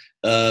well.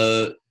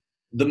 The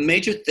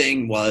major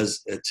thing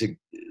was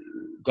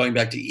going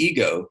back to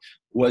ego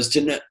is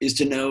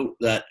to know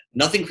that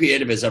nothing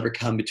creative has ever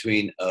come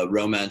between a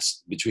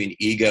romance between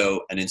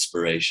ego and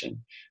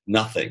inspiration.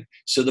 Nothing.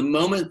 So the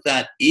moment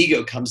that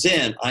ego comes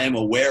in, I am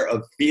aware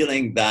of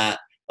feeling that,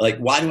 like,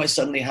 why do I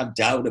suddenly have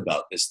doubt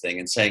about this thing,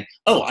 and saying,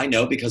 oh, I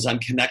know, because I'm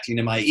connecting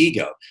to my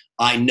ego.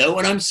 I know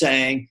what I'm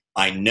saying.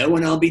 I know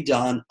when I'll be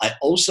done. I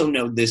also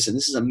know this, and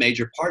this is a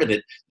major part of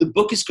it. The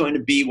book is going to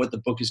be what the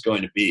book is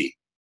going to be.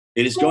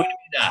 It is going to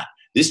be that.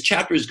 This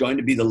chapter is going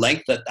to be the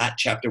length that that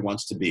chapter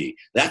wants to be.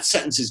 That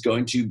sentence is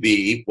going to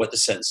be what the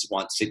sentence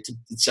wants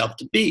itself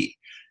to be.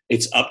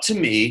 It's up to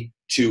me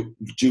to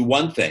do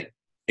one thing: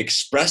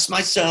 express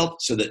myself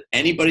so that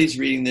anybody who's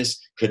reading this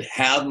could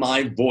have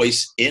my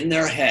voice in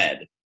their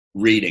head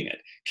reading it,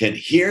 can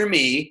hear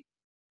me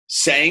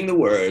saying the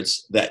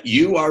words that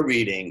you are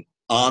reading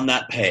on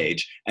that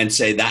page and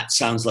say, that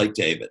sounds like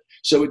David.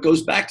 So it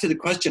goes back to the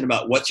question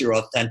about what's your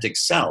authentic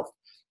self.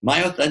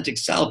 My authentic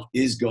self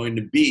is going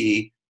to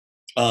be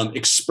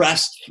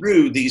expressed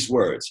through these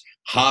words.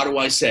 How do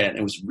I say it? And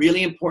it was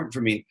really important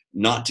for me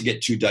not to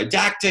get too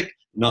didactic,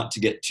 not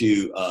to get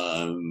too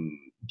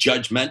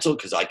judgmental,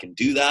 because I can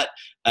do that,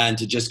 and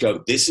to just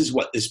go, this is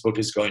what this book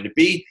is going to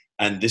be,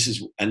 and this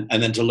is, and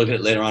then to look at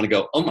it later on and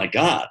go, oh my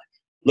God,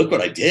 look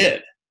what I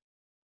did.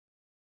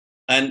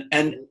 And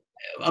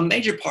a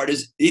major part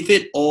is, if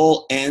it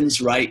all ends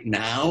right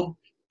now,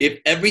 if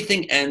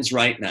everything ends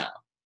right now,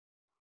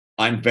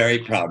 I'm very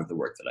proud of the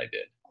work that I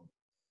did.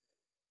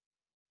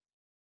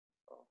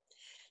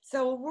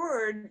 so a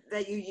word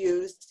that you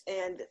used,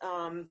 and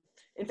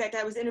in fact,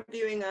 I was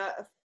interviewing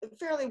a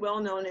fairly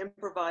well-known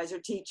improviser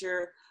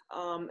teacher,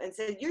 and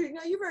said,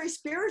 you're very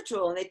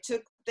spiritual. And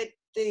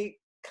they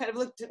kind of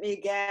looked at me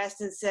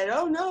aghast and said,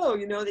 oh no,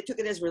 they took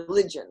it as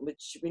religion,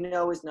 which we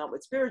know is not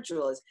what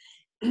spiritual is.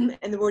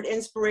 And the word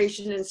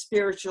inspiration and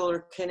spiritual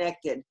are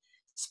connected.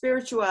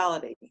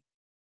 Spirituality.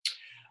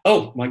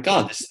 Oh my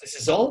God, this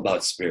is all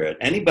about spirit.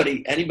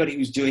 Anybody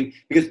who's doing,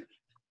 because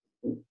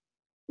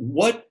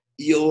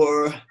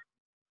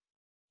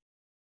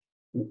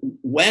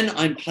when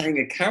I'm playing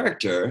a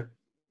character,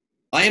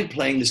 I am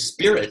playing the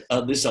spirit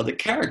of this other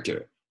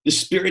character. The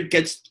spirit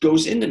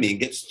goes into me and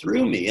gets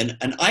through me, and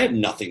I have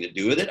nothing to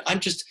do with it.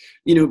 I'm just,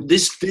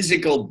 this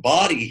physical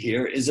body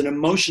here is an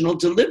emotional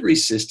delivery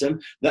system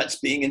that's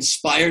being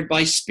inspired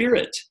by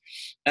spirit.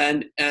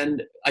 And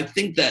I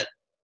think that,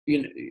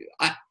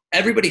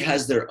 everybody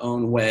has their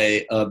own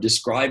way of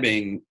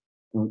describing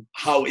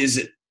how is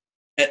it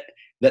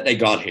that they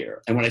got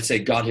here. And when I say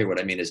got here, what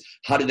I mean is,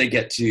 how did they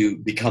get to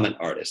become an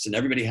artist? And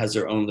everybody has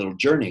their own little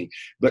journey.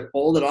 But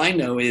all that I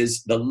know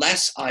is, the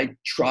less I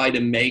try to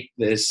make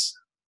this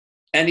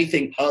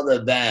anything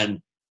other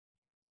than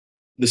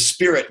the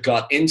spirit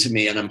got into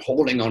me and I'm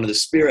holding on to the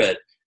spirit,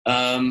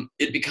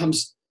 it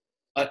becomes,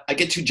 I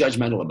get too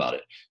judgmental about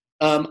it.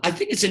 I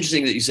think it's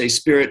interesting that you say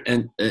spirit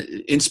and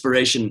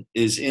inspiration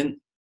is in,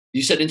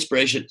 you said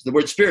inspiration, the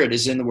word spirit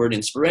is in the word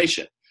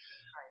inspiration.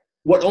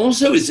 What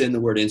also is in the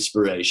word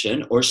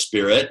inspiration or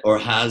spirit, or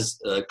has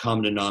a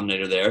common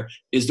denominator there,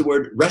 is the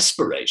word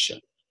respiration.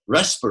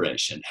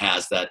 Respiration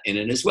has that in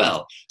it as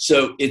well.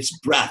 So it's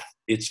breath,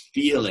 it's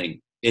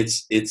feeling,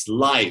 it's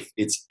life,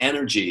 it's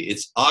energy,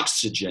 it's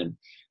oxygen.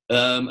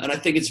 And I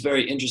think it's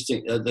very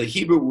interesting. The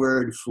Hebrew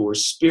word for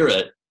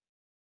spirit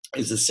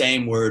is the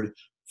same word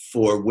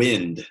for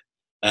wind.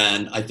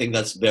 And I think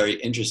that's very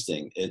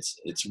interesting. It's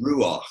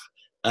ruach.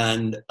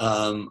 And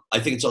I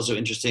think it's also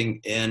interesting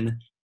in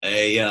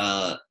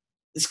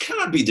this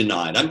cannot be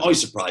denied. I'm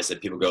always surprised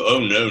that people go, oh,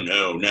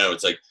 no.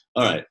 It's like,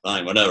 all right,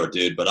 fine, whatever,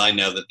 dude. But I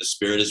know that the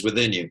spirit is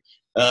within you.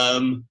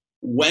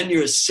 When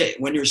you're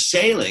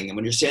sailing, and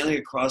when you're sailing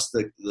across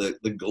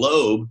the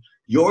globe,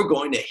 you're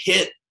going to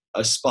hit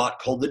a spot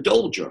called the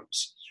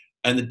doldrums.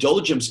 And the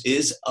doldrums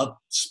is a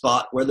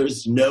spot where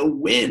there's no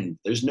wind,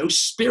 there's no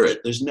spirit,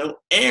 there's no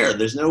air,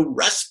 there's no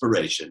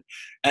respiration.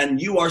 And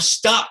you are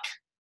stuck.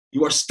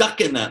 You are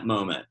stuck in that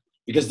moment,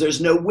 because there's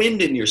no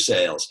wind in your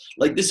sails.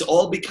 Like, this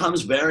all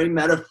becomes very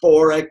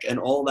metaphoric and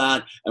all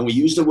that. And we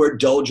use the word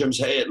doldrums.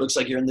 Hey, it looks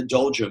like you're in the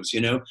doldrums,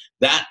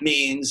 That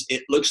means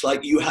it looks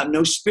like you have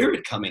no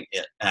spirit coming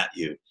at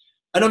you.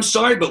 And I'm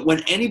sorry, but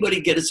when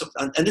anybody gets,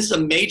 and this is a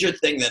major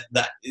thing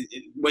that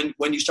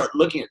when you start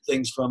looking at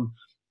things from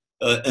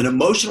an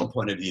emotional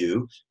point of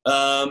view,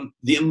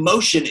 the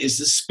emotion is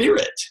the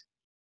spirit.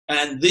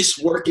 And this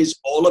work is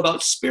all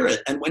about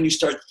spirit. And when you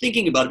start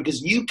thinking about it,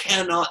 because you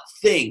cannot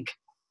think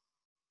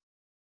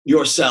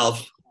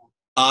yourself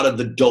out of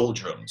the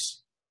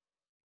doldrums.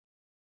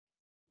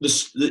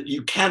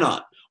 You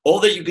cannot. All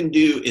that you can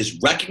do is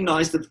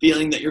recognize the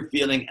feeling that you're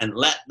feeling and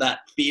let that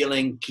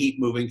feeling keep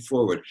moving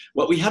forward.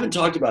 What we haven't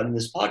talked about in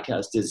this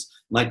podcast is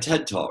my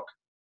TED Talk.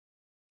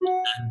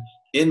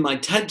 In my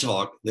TED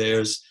Talk,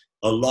 there's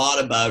a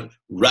lot about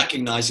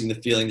recognizing the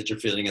feeling that you're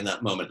feeling in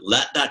that moment.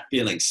 Let that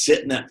feeling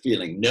sit in that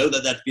feeling. Know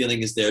that that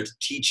feeling is there to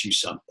teach you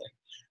something.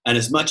 And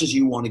as much as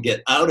you want to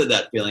get out of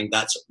that feeling,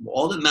 that's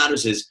all that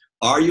matters is,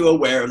 are you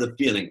aware of the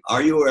feeling?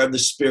 Are you aware of the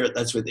spirit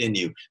that's within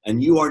you?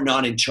 And you are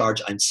not in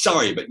charge. I'm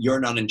sorry, but you're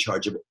not in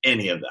charge of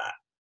any of that.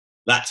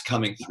 That's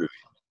coming through.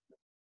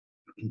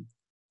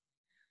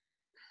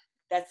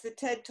 That's the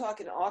TED Talk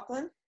in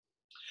Auckland.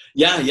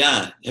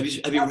 Yeah. Have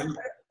you remembered?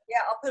 Yeah,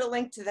 I'll put a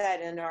link to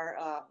that in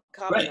our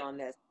comment on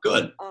this.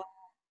 Good.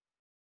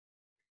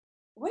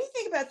 What do you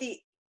think about the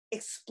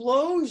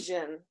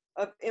explosion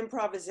of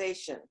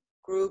improvisation?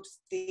 Groups,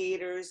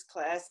 theaters,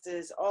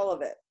 classes, all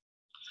of it.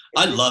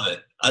 I love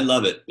it. I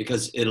love it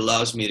because it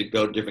allows me to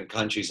go to different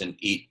countries and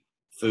eat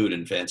food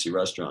in fancy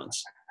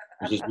restaurants,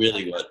 which is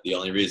really the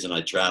only reason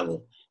I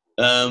travel.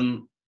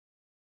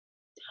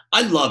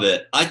 I love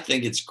it. I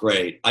think it's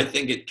great. I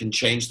think it can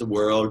change the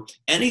world.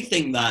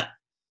 Anything that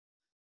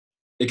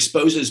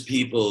exposes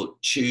people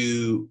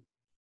to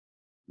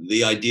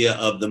the idea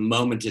of the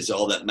moment is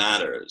all that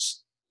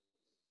matters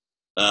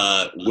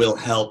will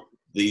help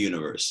the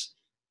universe.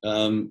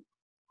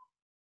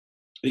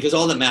 Because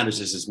all that matters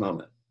is this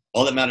moment.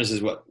 All that matters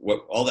is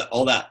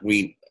all that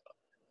we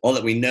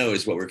know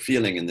is what we're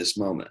feeling in this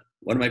moment.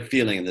 What am I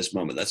feeling in this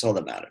moment? That's all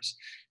that matters.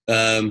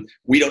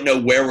 We don't know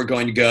where we're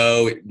going to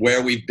go.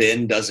 Where we've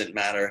been doesn't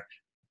matter.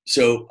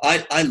 So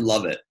I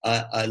love it.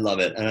 I love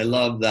it. And I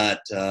love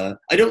that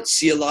I don't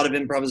see a lot of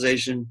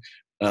improvisation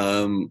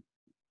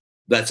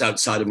that's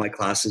outside of my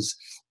classes.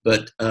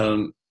 But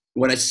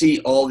when I see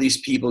all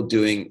these people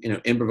doing,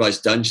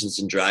 improvised Dungeons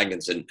and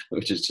Dragons, and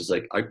which is just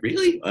like,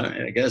 really? All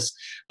right, I guess.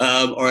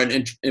 Or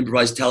an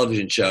improvised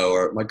television show,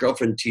 or my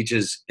girlfriend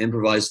teaches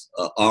improvised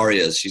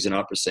arias. She's an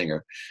opera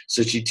singer.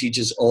 So she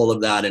teaches all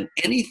of that, and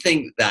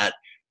anything that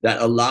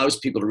allows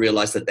people to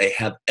realize that they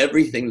have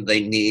everything that they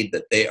need,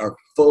 that they are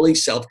fully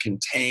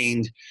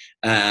self-contained,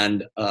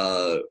 and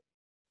they're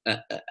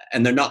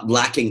not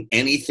lacking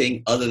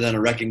anything other than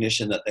a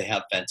recognition that they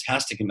have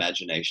fantastic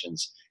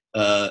imaginations.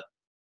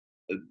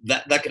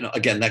 That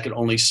can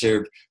only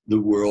serve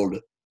the world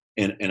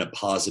in a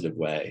positive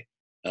way.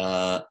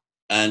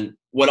 And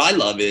what I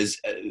love is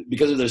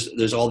because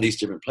there's all these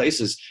different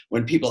places.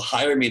 When people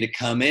hire me to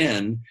come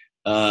in,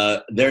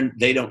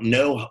 they don't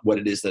know what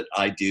it is that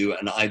I do,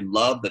 and I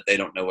love that they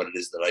don't know what it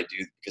is that I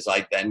do, because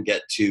I then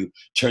get to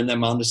turn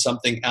them on to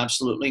something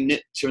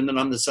turn them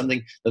on to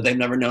something that they've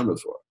never known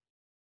before,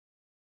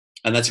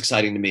 and that's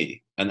exciting to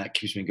me, and that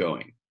keeps me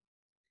going.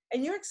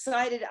 And you're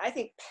excited, I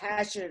think,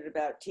 passionate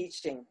about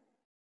teaching.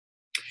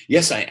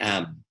 Yes, I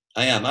am.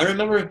 I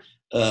remember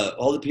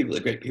all the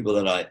great people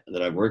that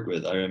I work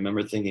with. I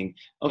remember thinking,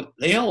 oh,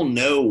 they all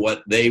know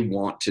what they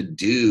want to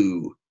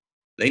do.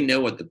 They know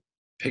what the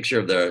picture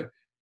of their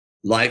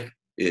life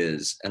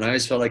is. And I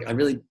always felt like I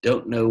really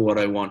don't know what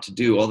I want to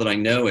do. All that I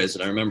know is,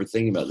 and I remember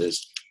thinking about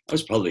this, I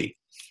was probably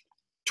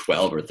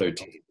 12 or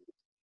 13.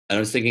 And I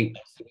was thinking,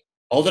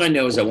 all that I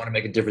know is I want to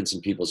make a difference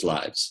in people's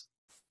lives.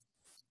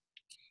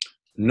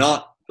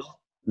 Not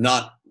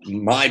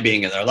my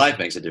being in their life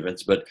makes a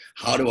difference, but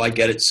how do I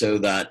get it so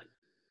that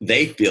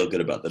they feel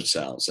good about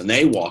themselves and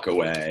they walk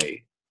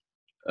away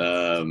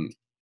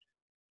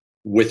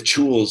with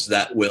tools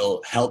that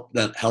will help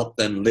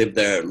them live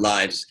their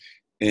lives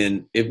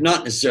in, if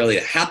not necessarily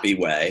a happy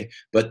way,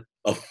 but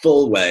a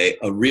full way,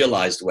 a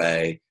realized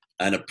way,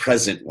 and a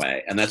present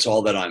way. And that's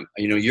all that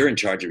you're in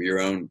charge of your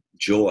own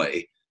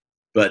joy,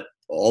 but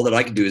all that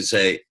I can do is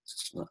say,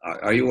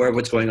 are you aware of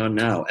what's going on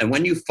now? And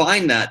when you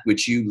find that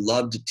which you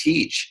love to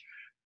teach,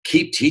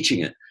 keep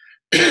teaching it.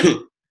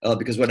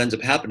 Because what ends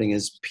up happening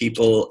is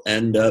people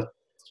end up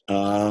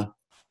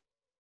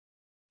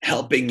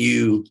helping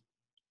you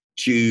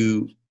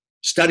to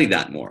study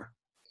that more.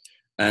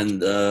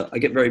 And I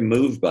get very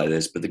moved by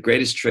this, but the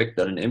greatest trick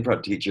that an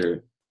improv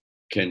teacher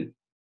a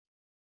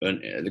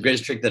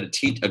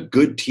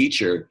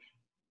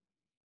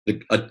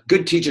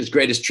good teacher's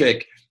greatest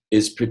trick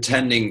is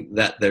pretending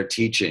that they're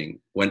teaching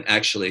when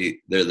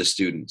actually they're the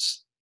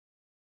students.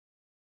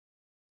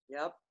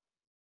 Yep.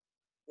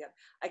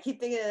 I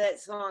keep thinking of that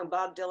song,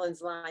 Bob Dylan's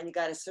line, "You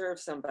got to serve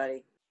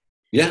somebody."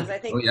 Yeah. Because I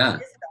think it's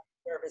about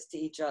service to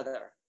each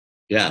other.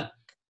 Yeah.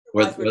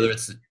 Whether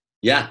it's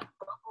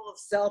full of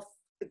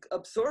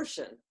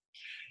self-absorption.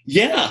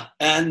 Yeah,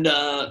 and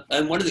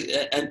one of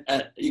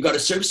the you got to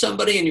serve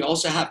somebody, and you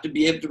also have to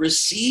be able to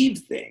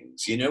receive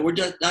things. We're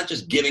just not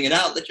just giving it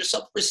out. Let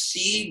yourself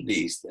receive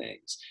these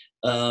things,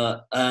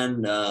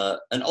 and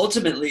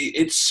ultimately,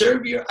 it's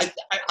serve your.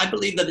 I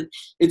believe that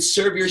it's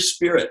serve your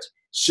spirit.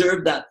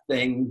 Serve that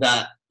thing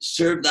that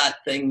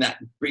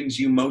brings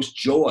you most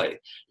joy,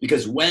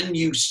 because when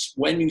you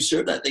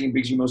serve that thing and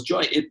brings you most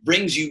joy, it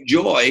brings you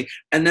joy,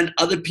 and then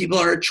other people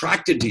are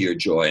attracted to your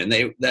joy, and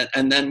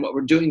then what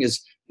we're doing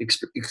is,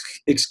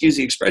 excuse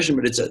the expression,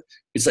 but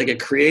it's like a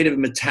creative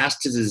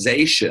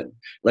metastasization.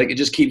 Like it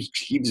just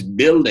keeps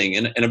building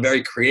in a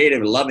very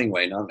creative, loving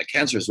way, not in a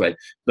cancerous way,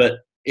 but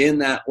in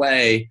that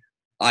way.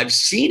 I've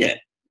seen it.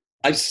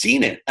 I've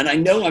seen it, and I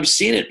know I've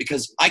seen it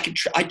because I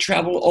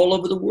travel all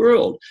over the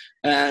world,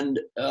 and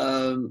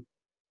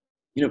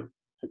you know,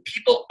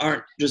 people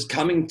aren't just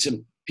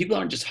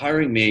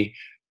hiring me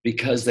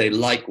because they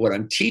like what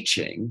I'm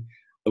teaching,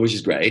 which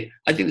is great.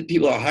 I think that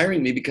people are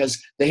hiring me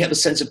because they have a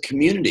sense of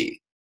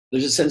community.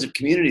 There's a sense of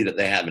community that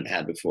they haven't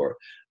had before,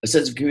 a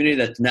sense of community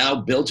that's now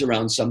built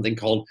around something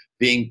called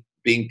being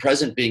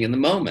present, being in the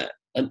moment.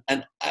 And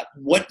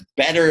what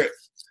better?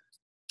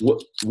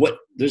 What?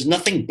 There's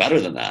nothing better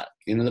than that.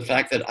 The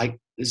fact that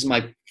this is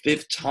my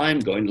 5th time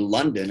going to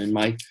London, and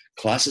my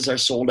classes are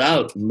sold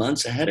out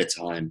months ahead of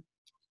time.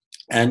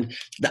 And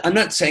I'm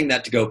not saying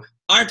that to go,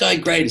 aren't I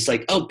great? It's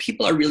like, oh,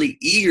 people are really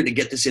eager to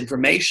get this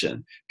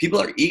information.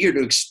 People are eager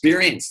to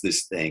experience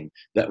this thing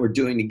that we're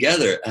doing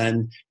together.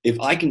 And if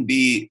I can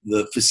be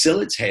the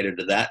facilitator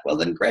to that, well,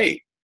 then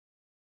great.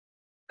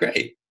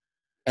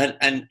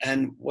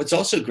 And what's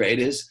also great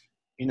is,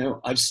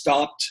 I've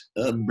stopped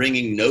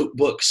bringing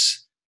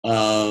notebooks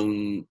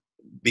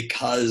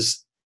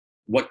because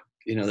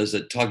there's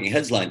a Talking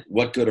Heads line,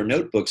 what good are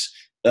notebooks?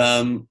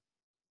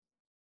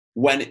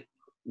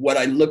 What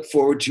I look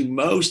forward to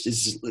most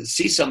is to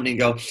see somebody and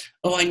go,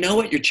 oh, I know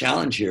what your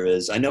challenge here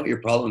is. I know what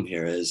your problem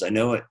here is. I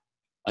know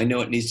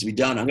it needs to be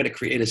done. I'm going to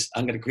create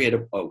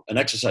an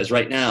exercise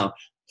right now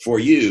for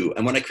you.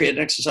 And when I create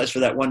an exercise for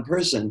that one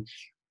person,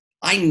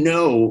 I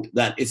know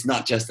that it's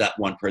not just that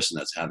one person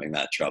that's having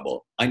that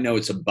trouble. I know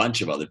it's a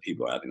bunch of other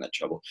people are having that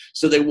trouble.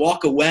 So they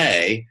walk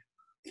away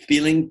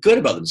feeling good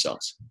about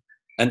themselves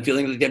and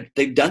feeling that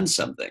they've done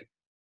something.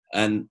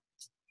 And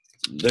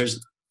there's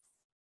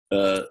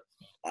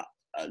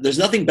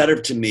nothing better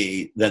to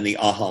me than the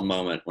aha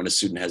moment when a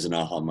student has an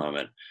aha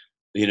moment.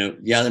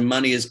 The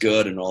money is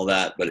good and all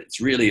that, but it's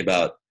really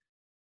about,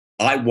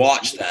 I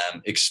watch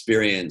them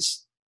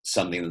experience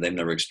something that they've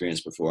never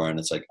experienced before. And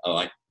it's like,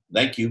 oh,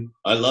 thank you.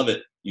 I love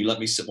it. You let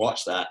me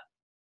watch that.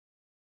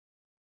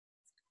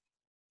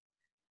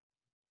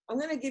 I'm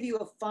going to give you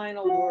a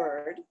final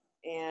word.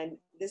 And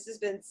this has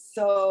been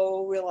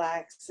so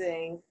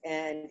relaxing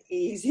and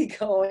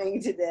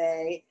easygoing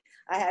today.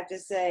 I have to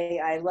say,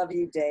 I love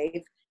you,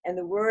 Dave. And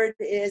the word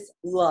is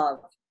love.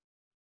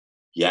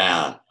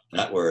 Yeah,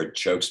 that word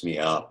chokes me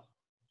up.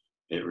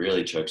 It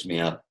really chokes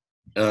me up.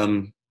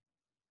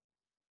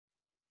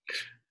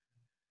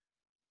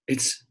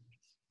 It's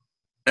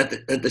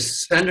at the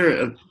center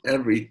of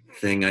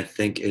everything, I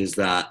think, is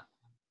that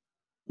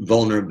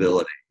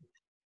vulnerability.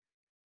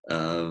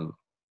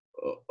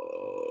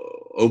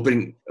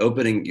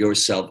 Opening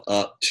yourself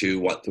up to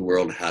what the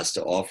world has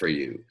to offer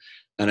you.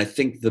 And I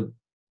think the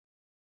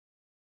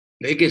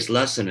biggest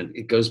lesson, and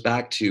it goes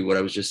back to what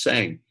I was just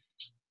saying,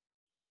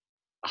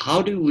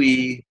 how do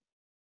we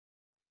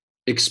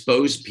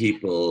expose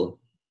people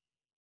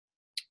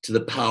to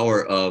the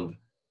power of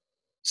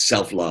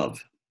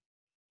self-love?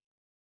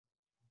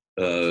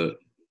 We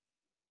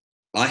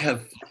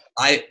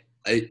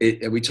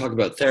talk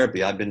about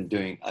therapy. I've been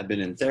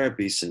in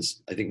therapy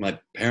since, I think my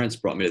parents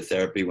brought me to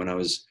therapy when I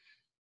was,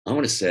 I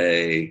want to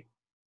say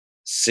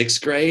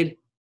 6th grade.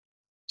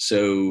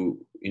 So,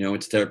 I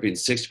went to therapy in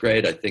 6th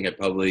grade. I think I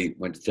probably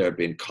went to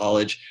therapy in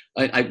college.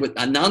 I went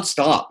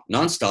nonstop.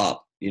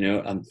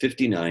 I'm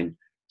 59.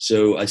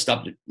 So I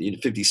stopped at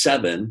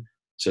 57.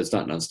 So it's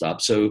not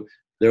nonstop. So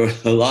there were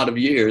a lot of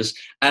years.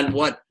 And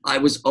what I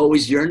was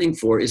always yearning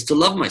for is to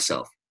love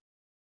myself.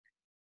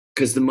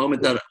 Because the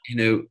moment that,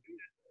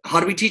 how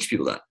do we teach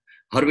people that?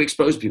 How do we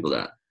expose people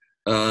that?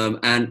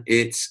 And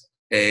it's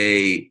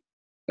a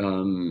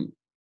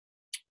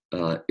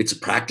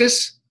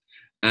practice.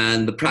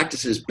 And the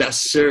practice is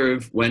best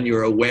served when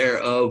you're aware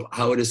of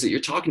how it is that you're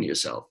talking to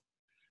yourself.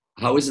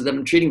 How is it that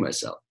I'm treating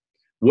myself?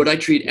 Would I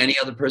treat any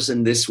other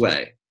person this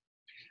way?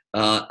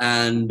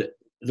 And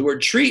the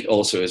word treat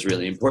also is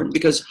really important,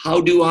 because how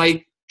do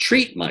I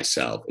treat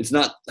myself? It's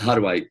not how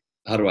do I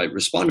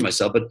respond to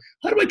myself, but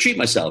how do I treat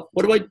myself?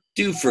 What do I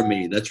do for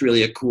me? That's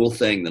really a cool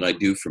thing that I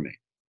do for me.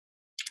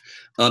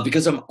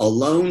 Because I'm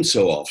alone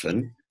so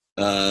often,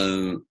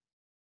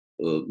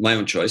 my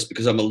own choice,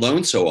 because I'm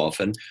alone so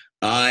often,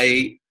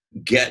 I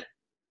get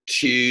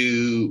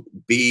to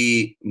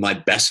be my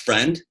best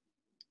friend.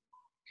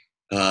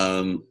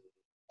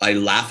 I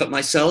laugh at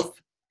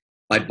myself.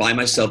 I buy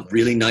myself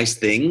really nice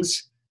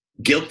things,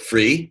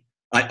 guilt-free.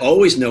 I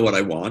always know what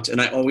I want,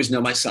 and I always know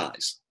my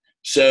size.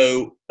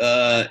 So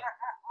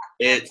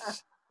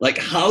it's like,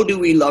 how do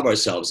we love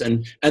ourselves?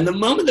 And the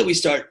moment that we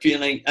start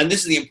feeling, and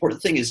this is the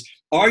important thing, is,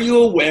 are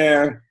you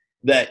aware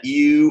that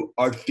you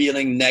are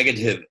feeling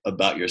negative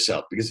about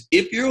yourself? Because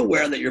if you're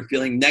aware that you're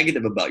feeling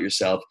negative about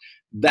yourself,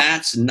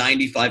 that's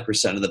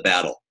 95% of the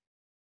battle,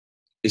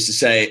 is to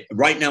say,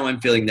 right now I'm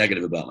feeling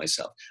negative about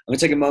myself. I'm gonna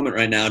take a moment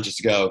right now just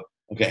to go,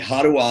 okay,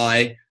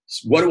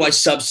 what do I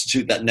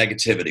substitute that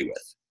negativity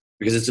with?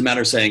 Because it's a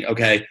matter of saying,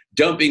 okay,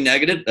 don't be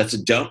negative. That's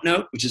a don't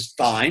note, which is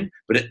fine,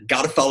 but it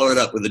got to follow it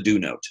up with a do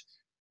note.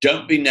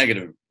 Don't be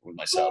negative with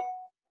myself.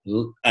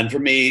 And for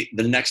me,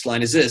 the next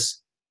line is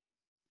this: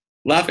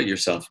 laugh at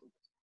yourself.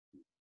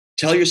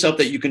 Tell yourself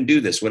that you can do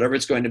this, whatever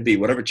it's going to be,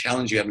 whatever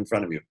challenge you have in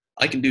front of you.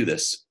 I can do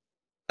this.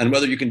 And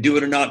whether you can do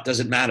it or not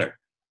doesn't matter,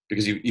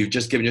 because you've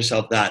just given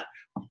yourself that,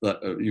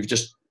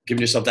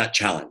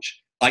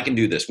 challenge. I can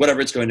do this,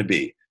 whatever it's going to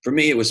be. For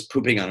me, it was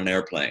pooping on an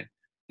airplane.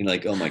 You're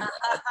like, oh my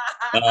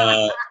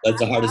God, that's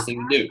the hardest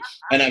thing to do.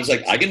 And I was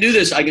like, I can do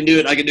this, I can do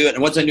it, I can do it.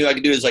 And once I knew I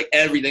could do it, it's like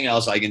everything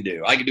else I can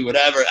do. I can do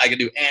whatever, I can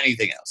do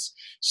anything else.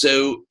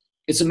 So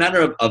it's a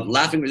matter of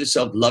laughing with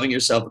yourself, loving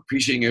yourself,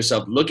 appreciating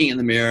yourself, looking in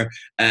the mirror.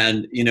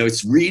 And,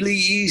 it's really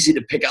easy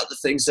to pick out the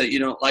things that you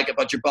don't like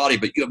about your body,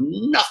 but you have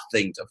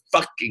nothing to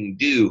fucking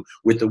do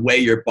with the way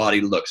your body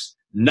looks.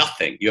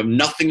 Nothing. You have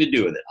nothing to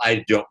do with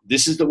it.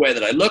 This is the way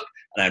that I look,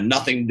 and I have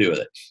nothing to do with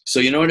it. So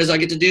you know what it is I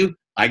get to do?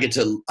 I get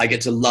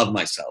to love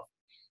myself,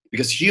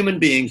 because human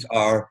beings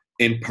are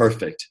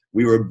imperfect.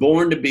 We were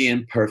born to be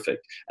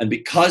imperfect. And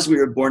because we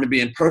were born to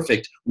be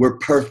imperfect, we're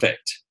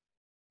perfect.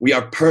 We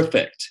are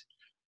perfect.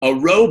 A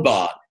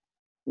robot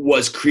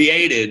was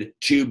created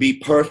to be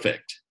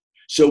perfect.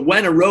 So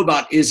when a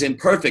robot is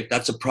imperfect,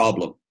 that's a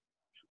problem.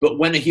 But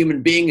when a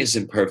human being is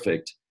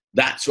imperfect,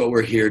 that's what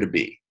we're here to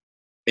be,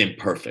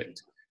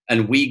 imperfect.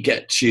 And we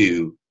get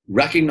to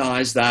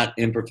recognize that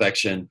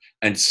imperfection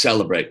and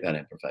celebrate that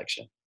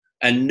imperfection.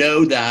 And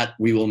know that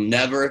we will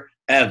never,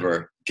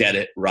 ever get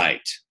it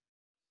right,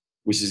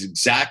 which is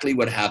exactly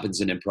what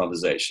happens in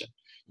improvisation.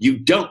 You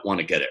don't want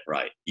to get it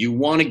right. You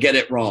want to get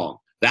it wrong.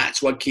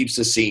 That's what keeps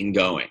the scene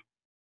going,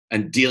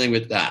 and dealing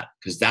with that,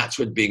 because that's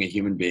what being a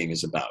human being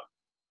is about.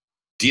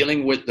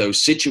 Dealing with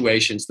those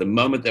situations, the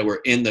moment that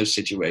we're in those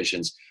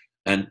situations,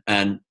 and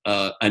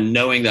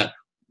knowing that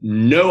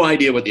no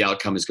idea what the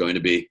outcome is going to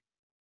be,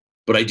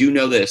 but I do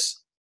know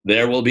this: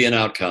 there will be an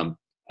outcome,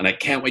 and I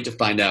can't wait to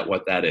find out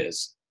what that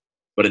is.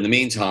 But in the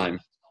meantime,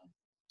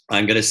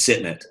 I'm going to sit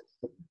in it,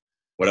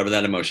 whatever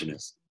that emotion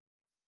is.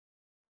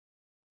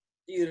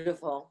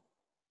 Beautiful.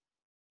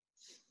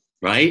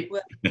 Right?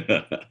 Well,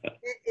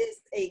 it is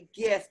a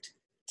gift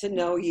to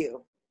know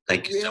you.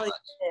 Thank you really so much.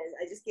 Is.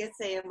 I just can't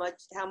say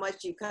how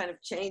much you kind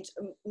of changed,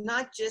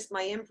 not just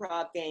my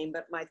improv game,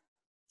 but my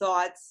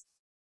thoughts,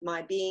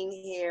 my being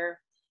here.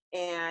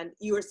 And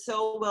you are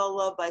so well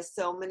loved by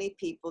so many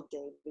people,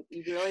 David.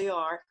 You really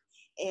are.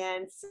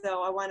 And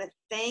so I want to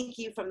thank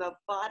you from the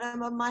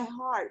bottom of my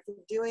heart for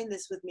doing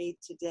this with me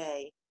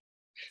today.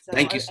 So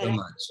Thank you so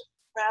much.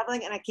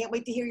 Traveling, and I can't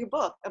wait to hear your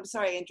book. I'm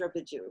sorry I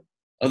interrupted you.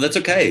 Oh, that's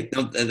okay.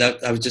 No,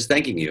 I was just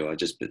thanking you. I was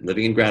just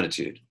living in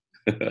gratitude.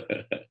 Absolutely.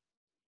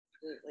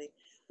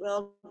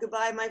 Well,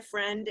 goodbye, my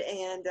friend,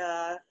 and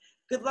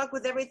good luck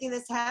with everything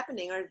that's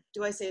happening. Or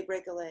do I say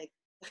break a leg?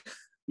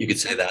 You could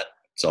say that.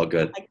 It's all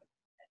good.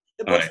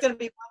 The book's going to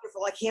be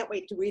wonderful. I can't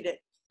wait to read it.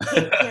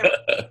 Take care.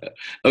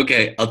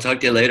 Okay, I'll talk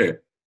to you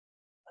later.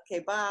 Okay,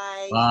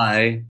 bye.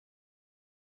 Bye.